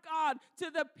Spirit of God to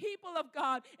the people of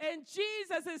God. And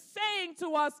Jesus is saying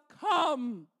to us,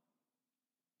 come.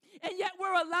 And yet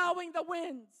we're allowing the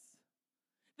winds,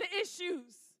 the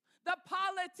issues, the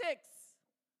politics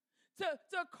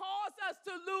to cause us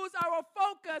to lose our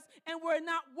focus, and we're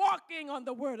not walking on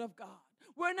the Word of God.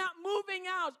 We're not moving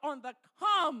out on the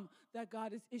come that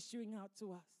God is issuing out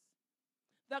to us.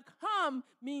 The come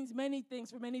means many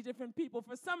things for many different people.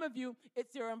 For some of you,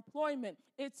 it's your employment,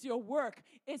 it's your work,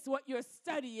 it's what you're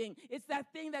studying, it's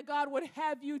that thing that God would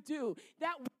have you do.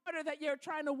 That water that you're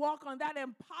trying to walk on, that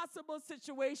impossible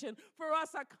situation, for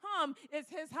us to come is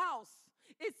his house.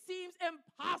 It seems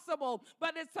impossible,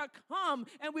 but it's to come,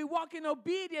 and we walk in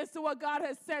obedience to what God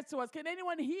has said to us. Can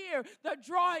anyone hear the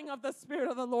drawing of the Spirit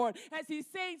of the Lord as he's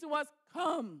saying to us,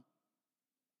 come?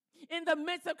 In the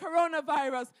midst of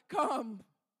coronavirus, come.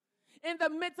 In the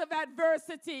midst of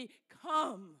adversity,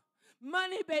 come.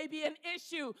 Money may be an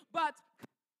issue, but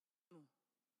come.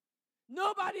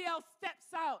 Nobody else steps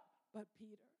out but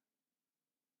Peter.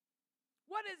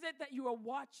 What is it that you are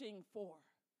watching for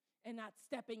and not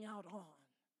stepping out on?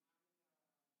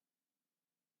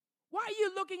 Why are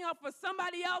you looking out for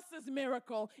somebody else's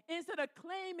miracle instead of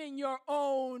claiming your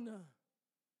own?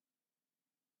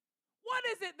 What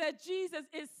is it that Jesus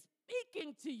is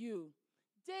speaking to you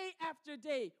day after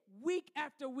day, week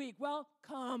after week? Well,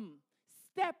 come.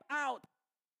 Step out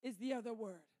is the other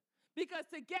word. Because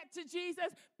to get to Jesus,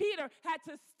 Peter had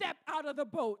to step out of the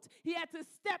boat. He had to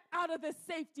step out of the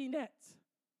safety net.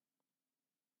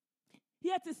 He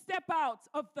had to step out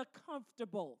of the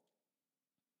comfortable.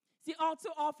 See, all too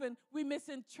often, we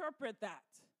misinterpret that.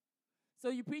 So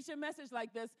you preach a message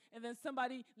like this, and then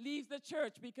somebody leaves the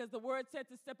church because the word said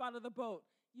to step out of the boat.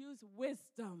 Use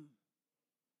wisdom.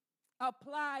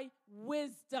 Apply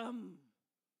wisdom.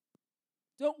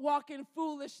 Don't walk in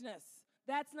foolishness.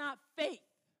 That's not faith.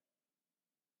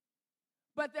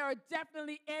 But there are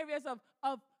definitely areas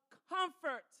of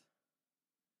comfort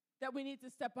that we need to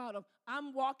step out of.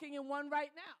 I'm walking in one right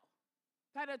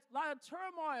now. Had a lot of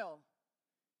turmoil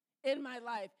in my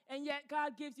life. And yet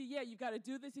God gives you, you got to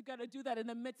do this, you got to do that. In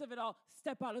the midst of it all,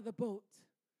 step out of the boat.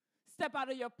 Step out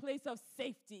of your place of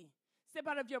safety. Step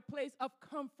out of your place of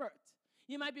comfort.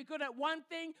 You might be good at one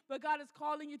thing, but God is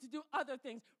calling you to do other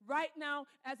things. Right now,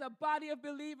 as a body of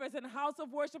believers in a house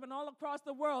of worship and all across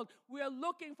the world, we are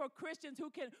looking for Christians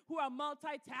who are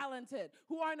multi-talented,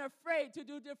 who aren't afraid to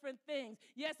do different things.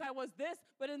 Yes, I was this,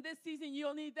 but in this season,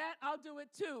 you'll need that. I'll do it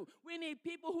too. We need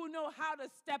people who know how to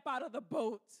step out of the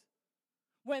boat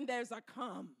when there's a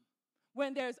calm,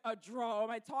 when there's a draw. Am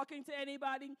I talking to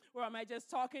anybody, or am I just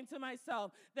talking to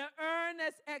myself? The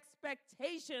earnest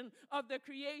expectation of the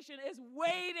creation is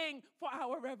waiting for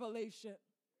our revelation.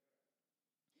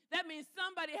 That means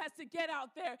somebody has to get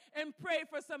out there and pray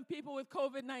for some people with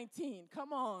COVID-19.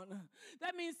 Come on.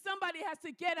 That means somebody has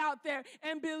to get out there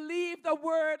and believe the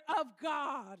word of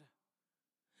God.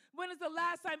 When is the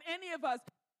last time any of us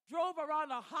drove around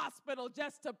a hospital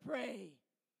just to pray?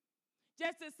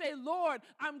 Just to say, Lord,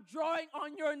 I'm drawing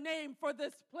on your name for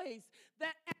this place. The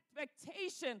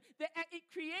expectation,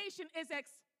 creation is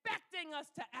expecting us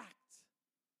to act.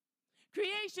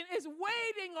 Creation is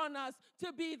waiting on us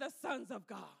to be the sons of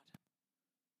God.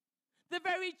 The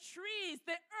very trees,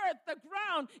 the earth, the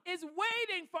ground is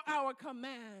waiting for our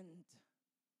command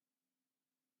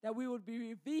that we would be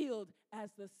revealed as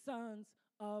the sons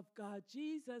of God.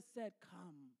 Jesus said,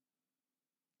 come.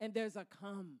 And there's a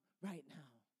come right now.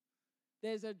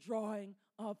 There's a drawing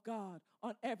of God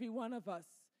on every one of us,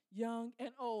 young and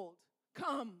old.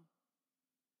 Come.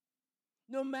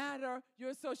 No matter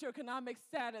your socioeconomic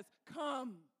status,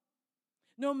 come.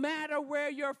 No matter where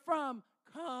you're from,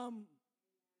 come.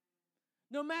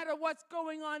 No matter what's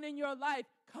going on in your life,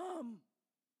 come.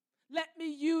 Let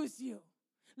me use you.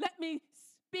 Let me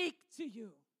speak to you.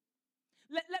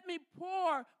 Let me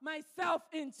pour myself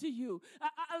into you.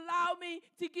 Allow me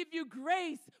to give you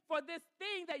grace for this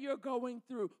thing that you're going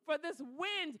through, for this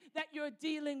wind that you're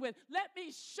dealing with. Let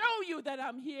me show you that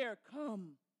I'm here.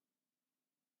 Come.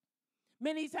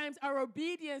 Many times our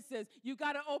obedience is you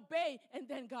got to obey, and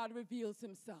then God reveals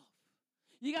himself.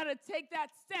 You got to take that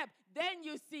step. Then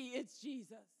you see it's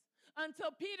Jesus.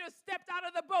 Until Peter stepped out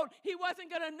of the boat, he wasn't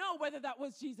going to know whether that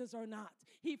was Jesus or not.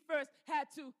 He first had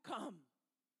to come.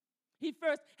 He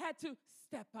first had to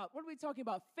step out. What are we talking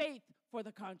about? Faith for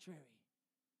the contrary.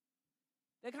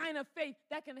 The kind of faith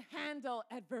that can handle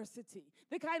adversity.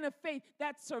 The kind of faith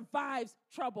that survives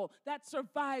trouble, that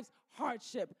survives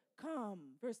hardship. Come,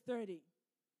 verse 30.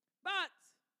 But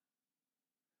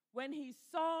when he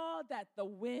saw that the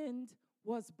wind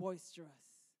was boisterous,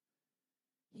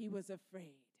 he was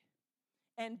afraid.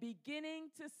 And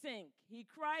beginning to sink, he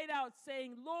cried out,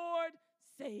 saying, Lord,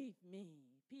 save me.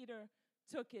 Peter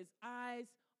took his eyes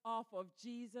off of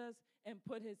Jesus and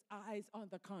put his eyes on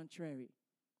the contrary.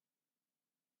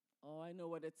 Oh, I know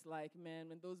what it's like, man.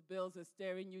 When those bills are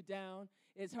staring you down,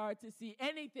 it's hard to see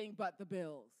anything but the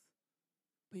bills.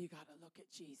 But you got to look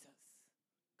at Jesus.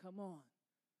 Come on.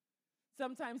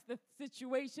 Sometimes the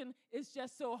situation is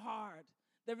just so hard.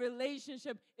 The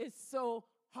relationship is so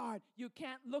hard. You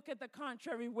can't look at the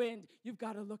contrary wind. You've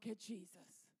got to look at Jesus.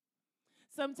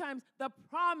 Sometimes the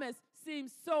promise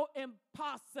seems so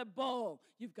impossible.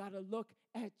 You've got to look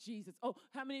at Jesus. Oh,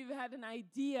 how many of you had an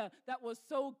idea that was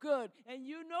so good and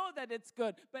you know that it's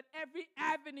good, but every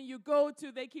avenue you go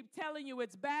to, they keep telling you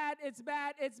it's bad, it's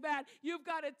bad, it's bad. You've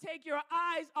got to take your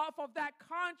eyes off of that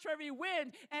contrary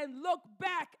wind and look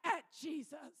back at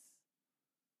Jesus.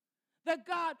 The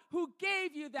God who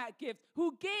gave you that gift,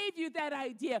 who gave you that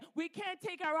idea. We can't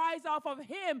take our eyes off of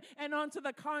him and onto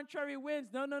the contrary winds.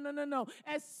 No, no, no, no, no.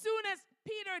 As soon as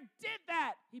Peter did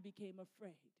that, he became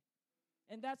afraid.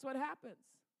 And that's what happens.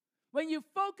 When you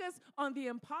focus on the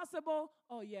impossible,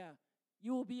 oh yeah,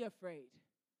 you will be afraid.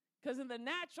 Because in the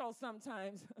natural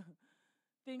sometimes,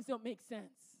 things don't make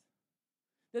sense.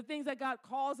 The things that God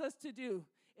calls us to do,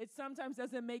 it sometimes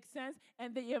doesn't make sense,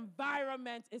 and the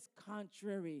environment is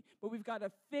contrary. But we've got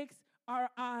to fix our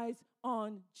eyes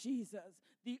on Jesus,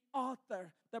 the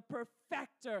author, the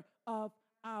perfecter of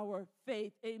our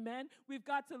faith. Amen? We've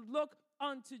got to look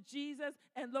unto Jesus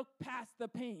and look past the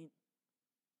pain.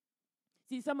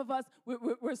 See, some of us,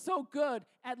 we're so good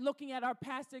at looking at our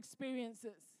past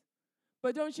experiences.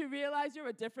 But don't you realize you're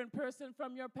a different person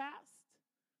from your past?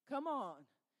 Come on.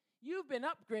 You've been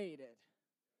upgraded.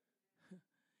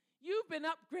 You've been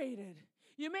upgraded.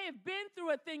 You may have been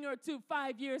through a thing or two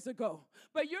 5 years ago,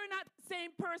 but you're not the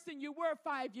same person you were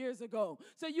 5 years ago.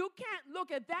 So you can't look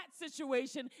at that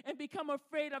situation and become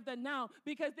afraid of the now,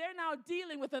 because they're now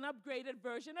dealing with an upgraded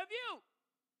version of you.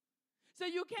 So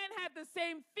you can't have the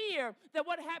same fear that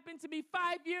what happened to me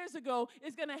 5 years ago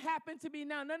is going to happen to me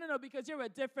now. No, no, no, because you're a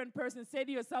different person. Say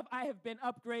to yourself, I have been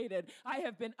upgraded. I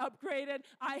have been upgraded.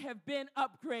 I have been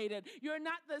upgraded. You're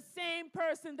not the same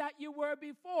person that you were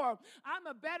before. I'm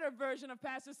a better version of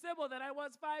Pastor Sybil than I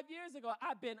was 5 years ago.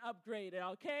 I've been upgraded,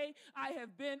 okay? I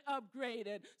have been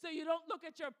upgraded. So you don't look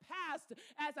at your past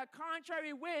as a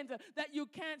contrary wind that you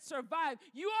can't survive.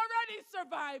 You already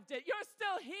survived it. You're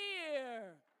still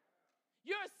here.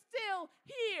 You're still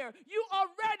here. You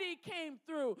already came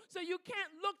through. So you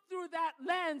can't look through that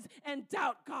lens and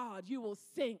doubt God. You will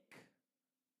sink.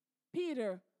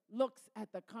 Peter looks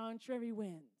at the contrary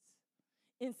winds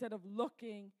instead of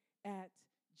looking at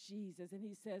Jesus. And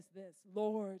he says this,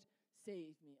 Lord,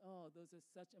 save me. Oh, those are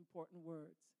such important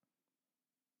words.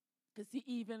 Because see,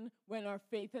 even when our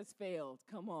faith has failed,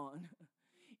 come on,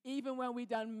 even when we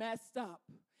done messed up,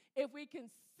 if we can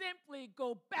simply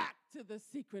go back to the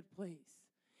secret place,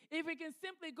 if we can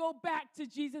simply go back to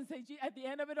Jesus and say, at the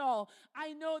end of it all,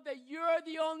 I know that you're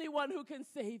the only one who can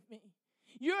save me.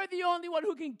 You're the only one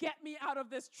who can get me out of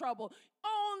this trouble.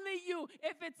 Only you.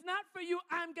 If it's not for you,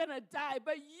 I'm going to die.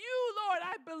 But you, Lord,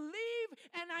 I believe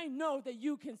and I know that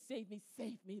you can save me.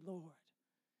 Save me, Lord.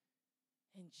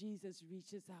 And Jesus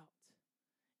reaches out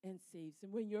and saves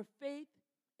him. When your faith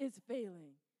is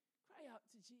failing, cry out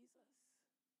to Jesus.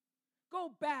 Go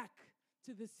back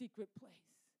to the secret place.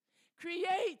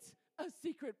 Create a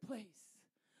secret place.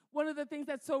 One of the things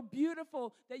that's so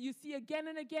beautiful that you see again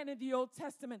and again in the Old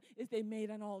Testament is they made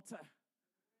an altar.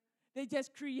 They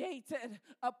just created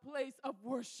a place of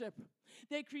worship.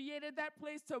 They created that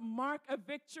place to mark a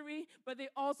victory, but they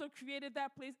also created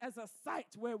that place as a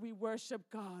site where we worship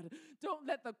God. Don't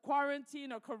let the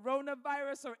quarantine or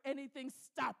coronavirus or anything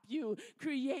stop you.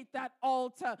 Create that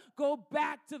altar. Go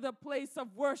back to the place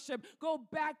of worship. Go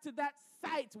back to that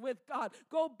site with God.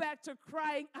 Go back to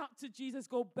crying out to Jesus.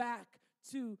 Go back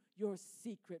to your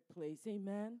secret place.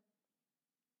 Amen.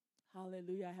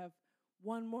 Hallelujah. I have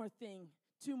one more thing.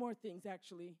 Two more things,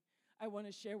 actually, I want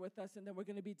to share with us, and then we're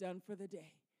going to be done for the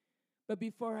day. But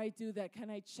before I do that,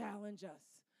 can I challenge us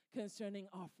concerning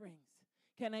offerings?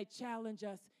 Can I challenge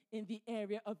us in the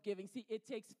area of giving? See, it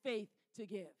takes faith to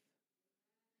give.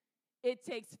 It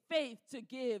takes faith to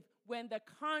give when the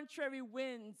contrary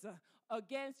winds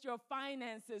against your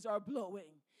finances are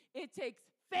blowing. It takes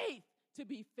faith to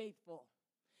be faithful.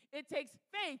 It takes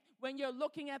faith when you're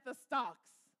looking at the stocks.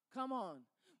 Come on.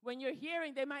 When you're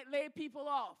hearing they might lay people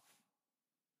off.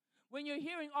 When you're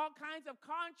hearing all kinds of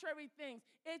contrary things,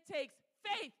 it takes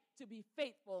faith to be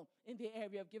faithful in the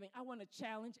area of giving. I want to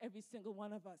challenge every single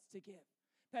one of us to give.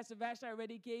 Pastor Vashti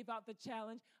already gave out the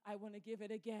challenge. I want to give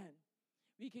it again.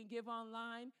 We can give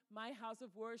online, My House of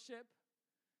Worship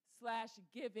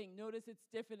 /giving. Notice it's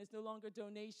different. It's no longer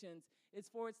donations.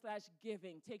 It's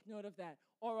 /giving. Take note of that.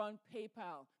 Or on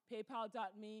PayPal,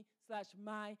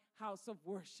 paypal.me/My House of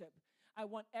Worship. I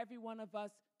want every one of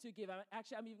us to give.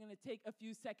 I'm even going to take a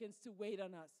few seconds to wait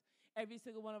on us. Every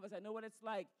single one of us. I know what it's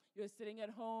like. You're sitting at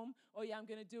home. Oh, yeah, I'm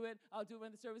going to do it. I'll do it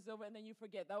when the service is over, and then you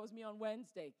forget. That was me on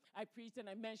Wednesday. I preached and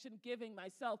I mentioned giving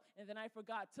myself, and then I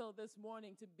forgot till this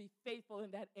morning to be faithful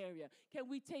in that area. Can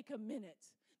we take a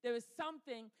minute? There is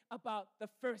something about the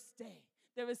first day.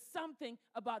 There is something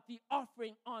about the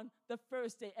offering on the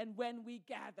first day and when we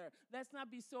gather. Let's not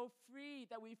be so free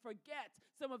that we forget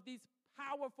some of these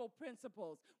powerful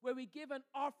principles where we give an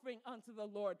offering unto the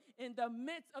Lord in the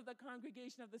midst of the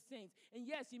congregation of the saints. And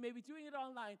yes, you may be doing it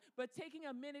online, but taking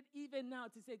a minute even now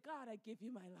to say, God, I give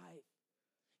you my life.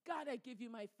 God, I give you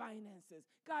my finances.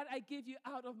 God, I give you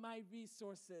out of my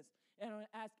resources. And I want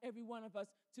to ask every one of us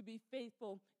to be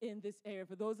faithful in this area.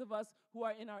 For those of us who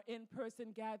are in our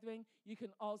in-person gathering, you can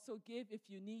also give if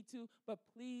you need to, but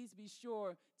please be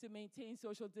sure to maintain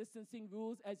social distancing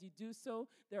rules as you do so.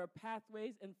 There are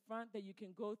pathways in front that you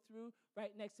can go through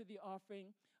right next to the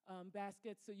offering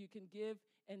basket so you can give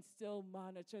and still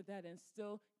monitor that and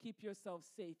still keep yourself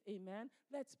safe. Amen?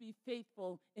 Let's be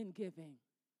faithful in giving.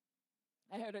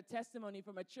 I heard a testimony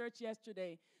from a church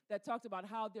yesterday that talked about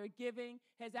how their giving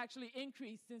has actually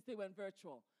increased since they went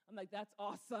virtual. I'm like, that's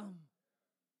awesome.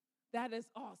 That is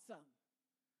awesome.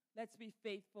 Let's be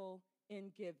faithful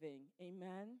in giving.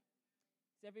 Amen.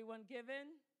 Is everyone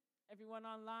giving? Everyone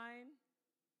online?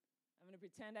 I'm going to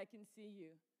pretend I can see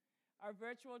you. Our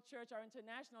virtual church, our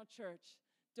international church,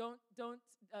 don't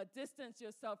distance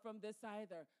yourself from this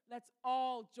either. Let's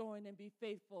all join and be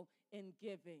faithful in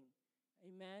giving.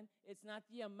 Amen. It's not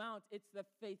the amount, it's the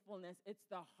faithfulness, it's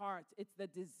the heart, it's the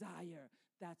desire.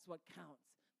 That's what counts,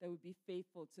 that we be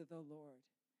faithful to the Lord.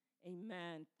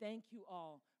 Amen. Thank you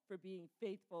all for being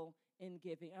faithful in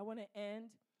giving. I want to end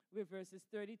with verses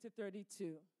 30 to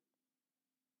 32.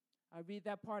 I'll read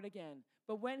that part again.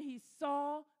 But when he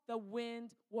saw the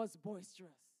wind was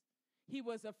boisterous, he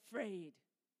was afraid.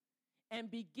 And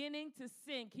beginning to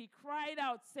sink, he cried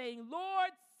out, saying,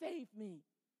 Lord, save me.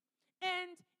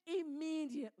 And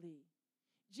immediately,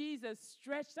 Jesus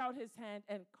stretched out his hand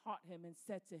and caught him and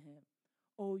said to him,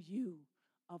 O you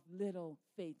of little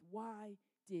faith, why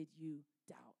did you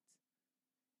doubt?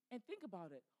 And think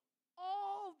about it.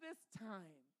 All this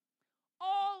time,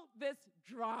 all this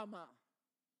drama,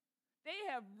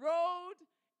 they have rowed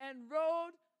and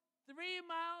rowed 3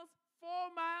 miles, 4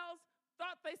 miles,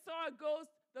 thought they saw a ghost.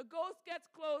 The ghost gets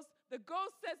close. The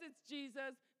ghost says it's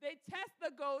Jesus. They test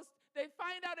the ghost. They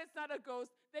find out it's not a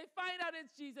ghost. They find out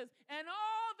it's Jesus. And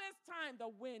all this time,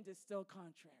 the wind is still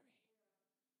contrary.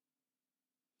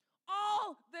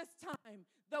 All this time,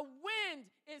 the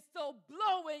wind is still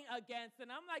blowing against.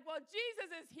 And I'm like, well, Jesus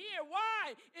is here.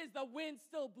 Why is the wind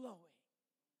still blowing?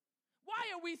 Why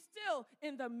are we still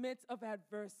in the midst of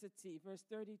adversity? Verse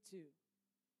 32.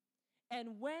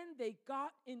 And when they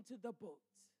got into the boat,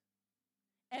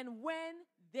 and when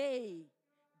they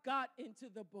got into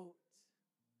the boat,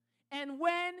 and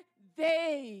when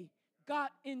they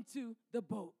got into the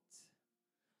boat.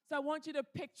 So I want you to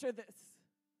picture this.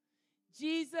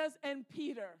 Jesus and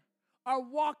Peter are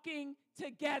walking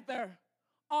together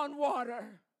on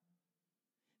water.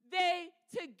 They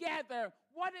together.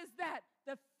 What is that?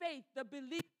 The faith, the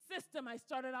belief system I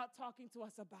started out talking to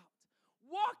us about.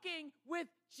 Walking with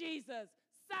Jesus,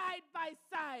 side by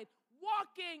side,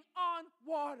 walking on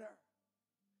water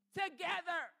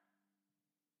together.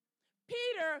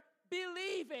 Peter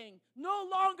believing, no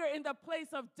longer in the place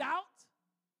of doubt,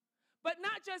 but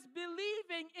not just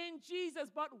believing in Jesus,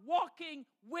 but walking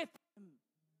with him.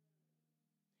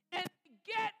 And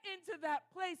get into that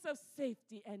place of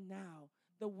safety, and now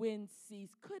the wind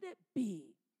ceased. Could it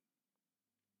be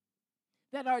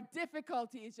that our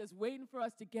difficulty is just waiting for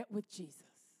us to get with Jesus?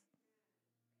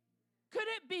 Could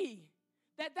it be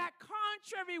that that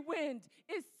contrary wind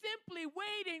is simply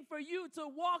waiting for you to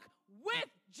walk with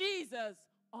Jesus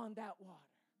on that water?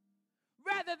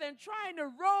 Rather than trying to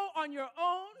row on your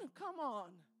own, come on.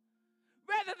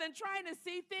 Rather than trying to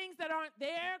see things that aren't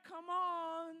there, come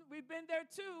on. We've been there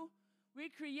too. We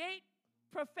create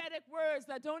prophetic words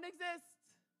that don't exist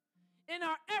in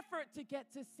our effort to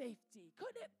get to safety.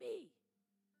 Could it be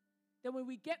that when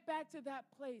we get back to that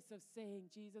place of saying,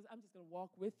 Jesus, I'm just going to walk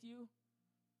with you.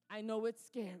 I know it's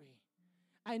scary.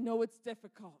 I know it's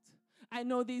difficult. I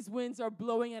know these winds are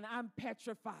blowing and I'm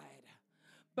petrified.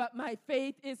 But my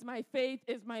faith is my faith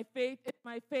is my faith is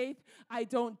my faith. I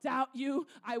don't doubt you.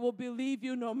 I will believe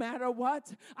you no matter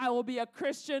what. I will be a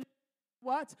Christian.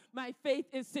 What? My faith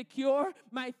is secure.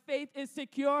 My faith is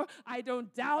secure. I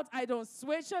don't doubt. I don't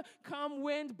switch. Come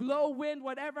wind, blow wind,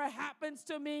 whatever happens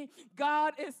to me,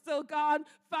 God is still God.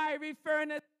 Fiery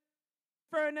furnace,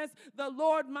 the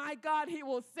Lord my God, he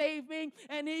will save me.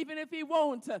 And even if he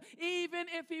won't,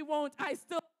 I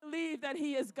still believe that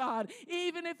he is God.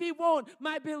 Even if he won't,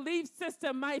 my belief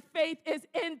system, my faith is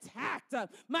intact.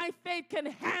 My faith can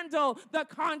handle the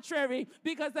contrary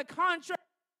because the contrary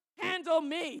handle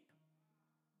me.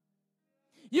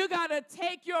 You got to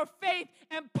take your faith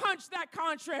and punch that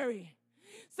contrary.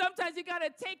 Sometimes you got to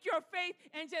take your faith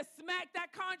and just smack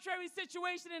that contrary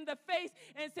situation in the face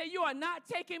and say, you are not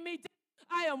taking me down.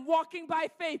 I am walking by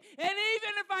faith. And even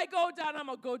if I go down, I'm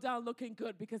going to go down looking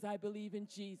good because I believe in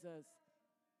Jesus.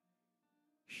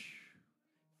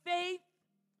 Faith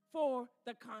for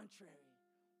the contrary.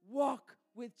 Walk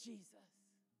with Jesus.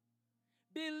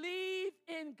 Believe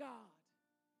in God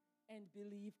and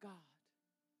believe God.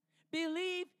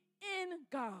 Believe in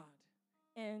God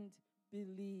and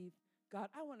believe God.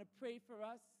 I want to pray for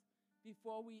us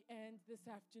before we end this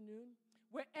afternoon.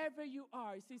 Wherever you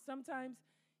are. You see, sometimes,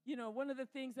 one of the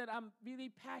things that I'm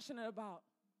really passionate about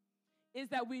is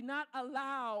that we not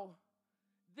allow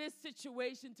this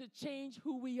situation to change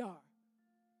who we are.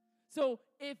 So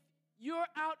if you're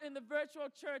out in the virtual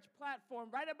church platform,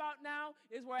 right about now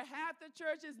is where half the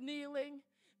church is kneeling,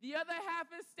 the other half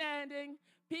is standing,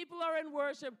 people are in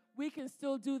worship. We can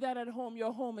still do that at home.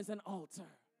 Your home is an altar.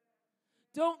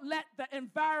 Don't let the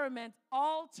environment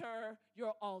alter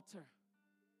your altar.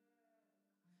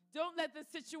 Don't let the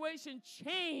situation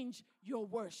change your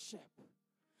worship.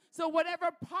 So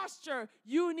whatever posture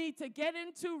you need to get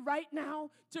into right now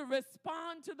to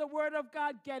respond to the word of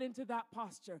God, get into that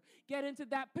posture. Get into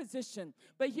that position.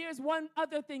 But here's one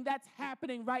other thing that's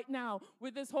happening right now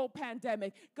with this whole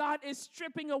pandemic. God is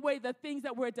stripping away the things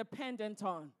that we're dependent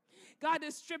on. God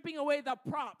is stripping away the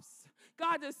props.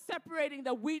 God is separating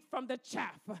the wheat from the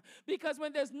chaff. Because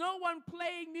when there's no one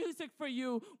playing music for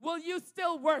you, will you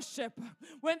still worship?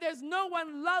 When there's no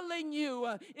one lulling you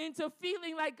into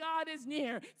feeling like God is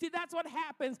near. See, that's what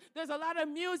happens. There's a lot of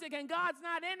music and God's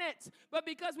not in it. But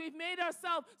because we've made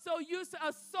ourselves so used to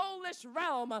a soulish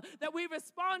realm that we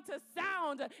respond to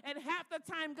sound, and half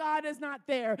the time God is not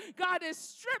there. God is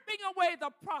stripping away the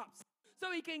props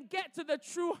so he can get to the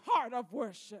true heart of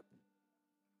worship.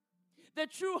 The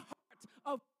true heart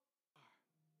of.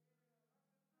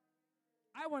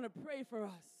 I want to pray for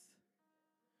us.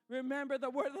 Remember the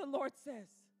word of the Lord says,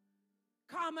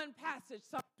 common passage,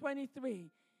 Psalm 23.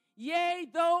 Yea,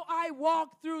 though I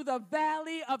walk through the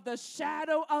valley of the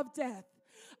shadow of death,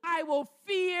 I will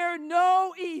fear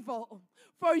no evil,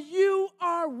 for you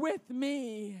are with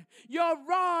me. Your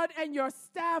rod and your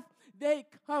staff, they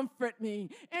comfort me.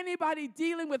 Anybody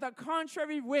dealing with a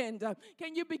contrary wind,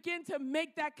 can you begin to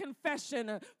make that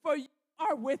confession? For you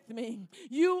are with me.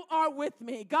 You are with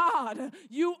me. God,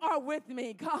 you are with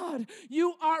me. God,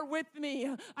 you are with me.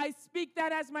 I speak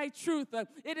that as my truth.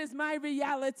 It is my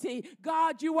reality.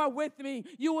 God, you are with me.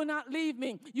 You will not leave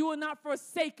me. You will not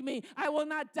forsake me. I will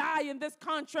not die in this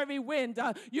contrary wind.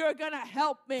 You're going to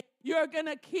help me. You're going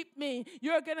to keep me.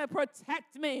 You're going to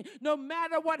protect me. No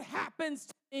matter what happens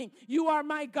to me, you are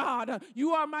my God.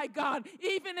 You are my God.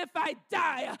 Even if I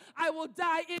die, I will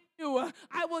die in you.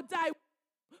 I will die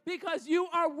because you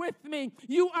are with me.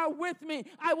 You are with me.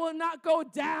 I will not go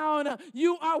down.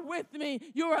 You are with me.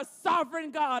 You're a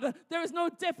sovereign God. There is no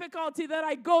difficulty that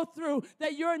I go through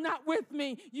that you're not with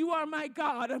me. You are my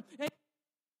God. And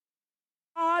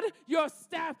God, your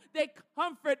staff, they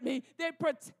comfort me. They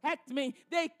protect me.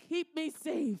 They keep me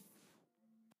safe.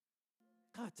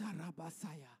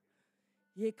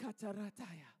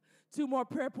 Two more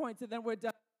prayer points and then we're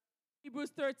done.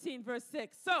 Hebrews 13, verse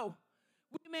 6. So,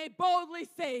 we may boldly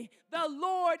say, the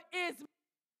Lord is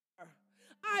my Lord.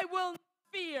 I will not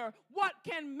fear. What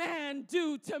can man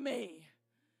do to me?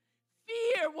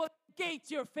 Fear will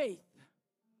negate your faith.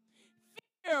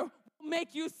 Fear will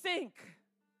make you sink.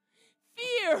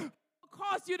 Fear will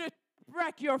cause you to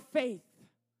wreck your faith.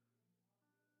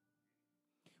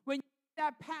 When you read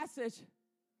that passage,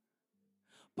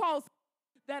 Paul said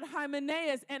that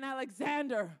Hymenaeus and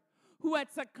Alexander, who had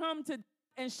succumbed to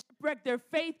and shipwrecked their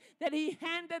faith, that he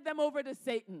handed them over to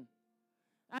Satan.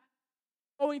 I'm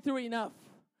going through enough.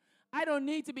 I don't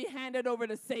need to be handed over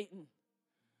to Satan.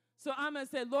 So I'm going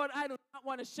to say, Lord, I do not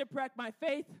want to shipwreck my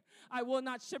faith. I will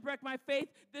not shipwreck my faith.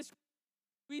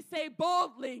 We say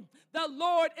boldly, the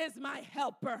Lord is my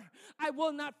helper. I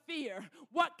will not fear.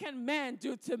 What can man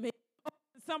do to me?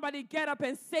 Somebody get up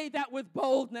and say that with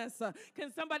boldness.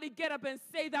 Can somebody get up and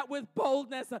say that with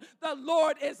boldness? The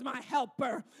Lord is my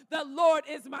helper. The Lord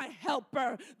is my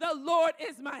helper. The Lord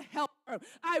is my helper.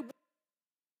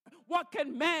 What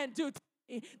can man do to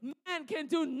me? Man can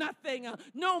do nothing.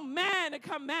 No man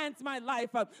commands my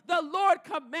life. The Lord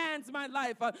commands my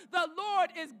life. The Lord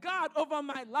is God over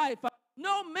my life.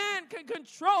 No man can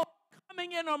control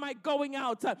coming in or my going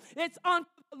out. It's unto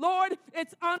the Lord.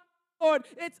 It's unto Lord,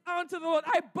 it's unto the Lord.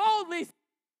 I boldly say,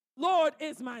 Lord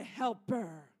is my helper.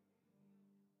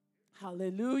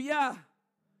 Hallelujah.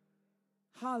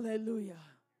 Hallelujah.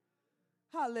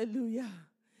 Hallelujah.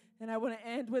 And I want to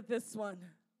end with this one.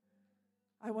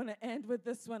 I want to end with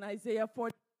this one, Isaiah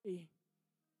 43.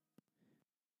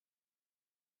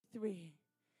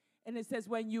 And it says,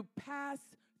 when you pass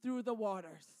through the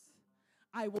waters,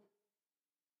 I will,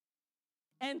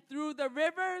 and through the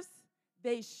rivers,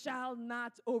 they shall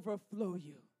not overflow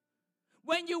you.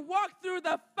 When you walk through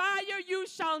the fire, you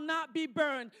shall not be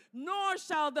burned, nor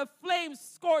shall the flames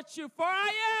scorch you. For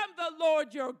I am the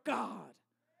Lord your God,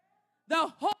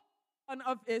 the Holy One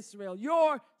of Israel,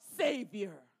 your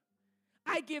Savior.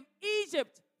 I give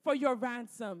Egypt for your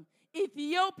ransom,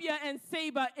 Ethiopia and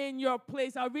Seba in your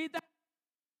place. I'll read that.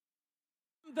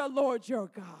 The Lord your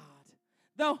God,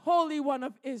 the Holy One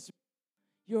of Israel,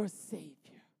 your Savior.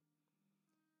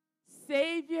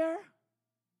 Savior,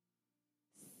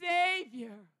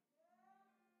 Savior,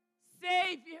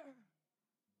 Savior.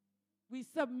 We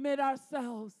submit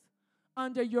ourselves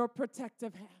under your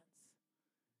protective hands.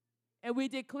 And we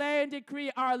declare and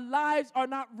decree our lives are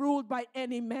not ruled by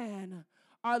any man.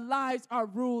 Our lives are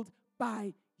ruled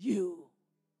by you.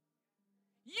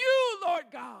 You, Lord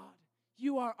God,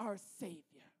 you are our Savior.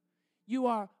 You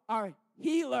are our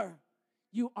healer.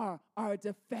 You are our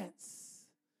defense.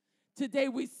 Today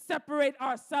we separate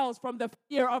ourselves from the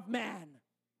fear of man.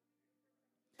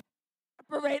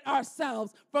 Separate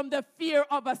ourselves from the fear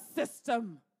of a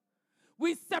system.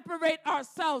 We separate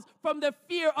ourselves from the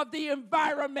fear of the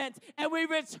environment, and we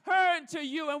return to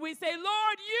you and we say,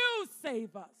 Lord, you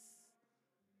save us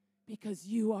because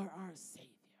you are our Savior.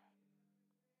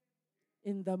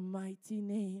 In the mighty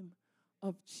name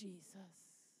of Jesus.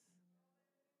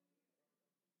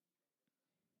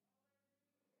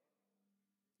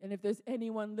 And if there's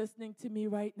anyone listening to me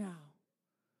right now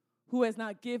who has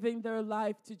not given their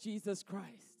life to Jesus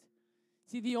Christ,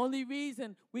 see, the only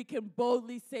reason we can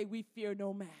boldly say we fear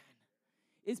no man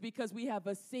is because we have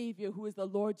a Savior who is the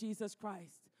Lord Jesus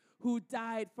Christ, who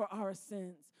died for our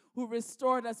sins, who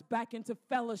restored us back into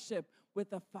fellowship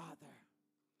with the Father.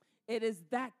 It is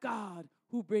that God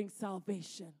who brings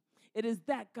salvation. It is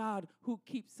that God who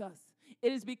keeps us.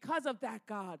 It is because of that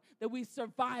God that we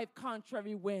survive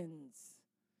contrary winds.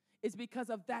 It's because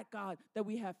of that God that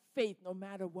we have faith no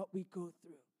matter what we go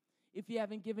through. If you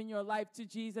haven't given your life to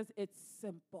Jesus, it's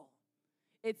simple.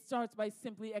 It starts by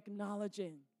simply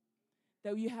acknowledging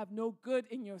that you have no good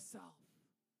in yourself,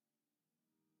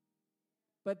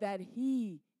 but that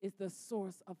He is the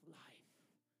source of life,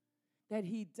 that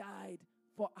He died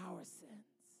for our sins.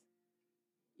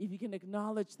 If you can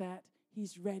acknowledge that,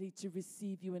 He's ready to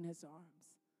receive you in His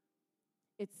arms.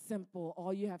 It's simple.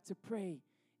 All you have to pray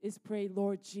is pray,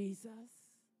 Lord Jesus,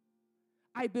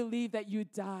 I believe that you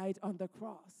died on the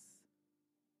cross.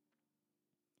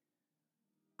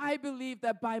 I believe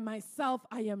that by myself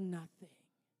I am nothing.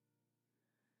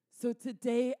 So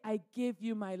today I give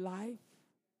you my life.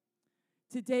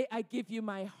 Today I give you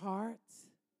my heart.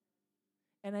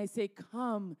 And I say,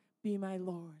 come be my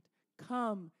Lord.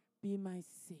 Come be my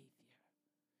Savior.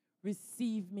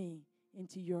 Receive me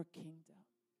into your kingdom.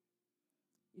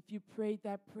 If you prayed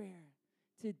that prayer,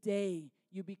 today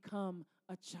you become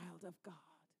a child of God.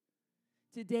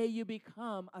 Today you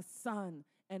become a son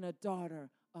and a daughter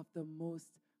of the Most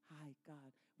High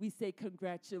God. We say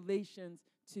congratulations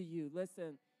to you.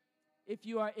 Listen, if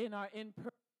you are in our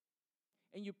in-person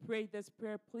and you prayed this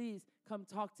prayer, please come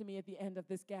talk to me at the end of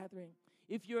this gathering.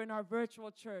 If you're in our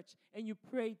virtual church and you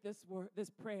prayed this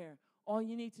prayer, all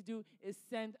you need to do is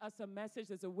send us a message.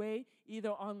 There's a way, either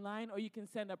online or you can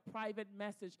send a private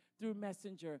message through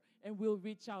Messenger, and we'll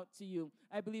reach out to you.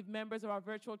 I believe members of our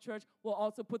virtual church will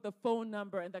also put the phone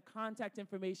number and the contact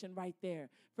information right there.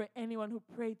 For anyone who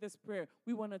prayed this prayer,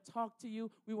 we want to talk to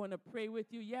you. We want to pray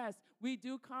with you. Yes, we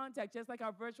do contact, just like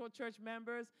our virtual church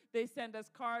members. They send us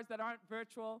cards that aren't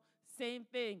virtual. Same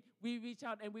thing. We reach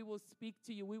out and we will speak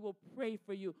to you. We will pray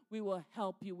for you. We will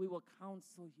help you. We will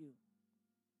counsel you.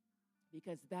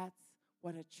 Because that's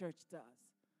what a church does.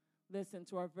 Listen,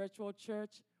 to our virtual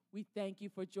church, we thank you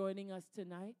for joining us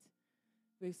tonight.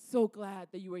 We're so glad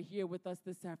that you are here with us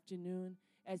this afternoon.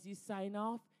 As you sign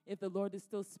off, if the Lord is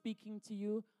still speaking to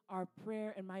you, our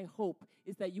prayer and my hope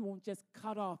is that you won't just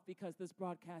cut off because this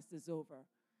broadcast is over.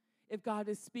 If God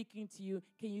is speaking to you,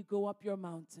 can you go up your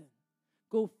mountain?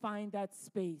 Go find that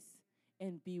space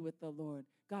and be with the Lord.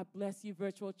 God bless you,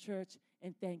 virtual church,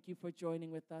 and thank you for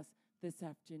joining with us this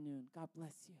afternoon. God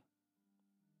bless you.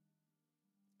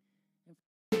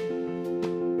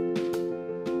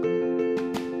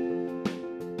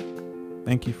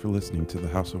 Thank you for listening to the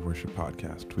House of Worship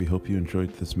podcast. We hope you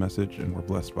enjoyed this message and were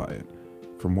blessed by it.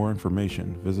 For more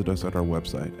information, visit us at our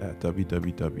website at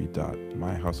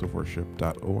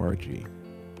www.myhouseofworship.org.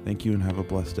 Thank you and have a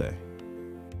blessed day.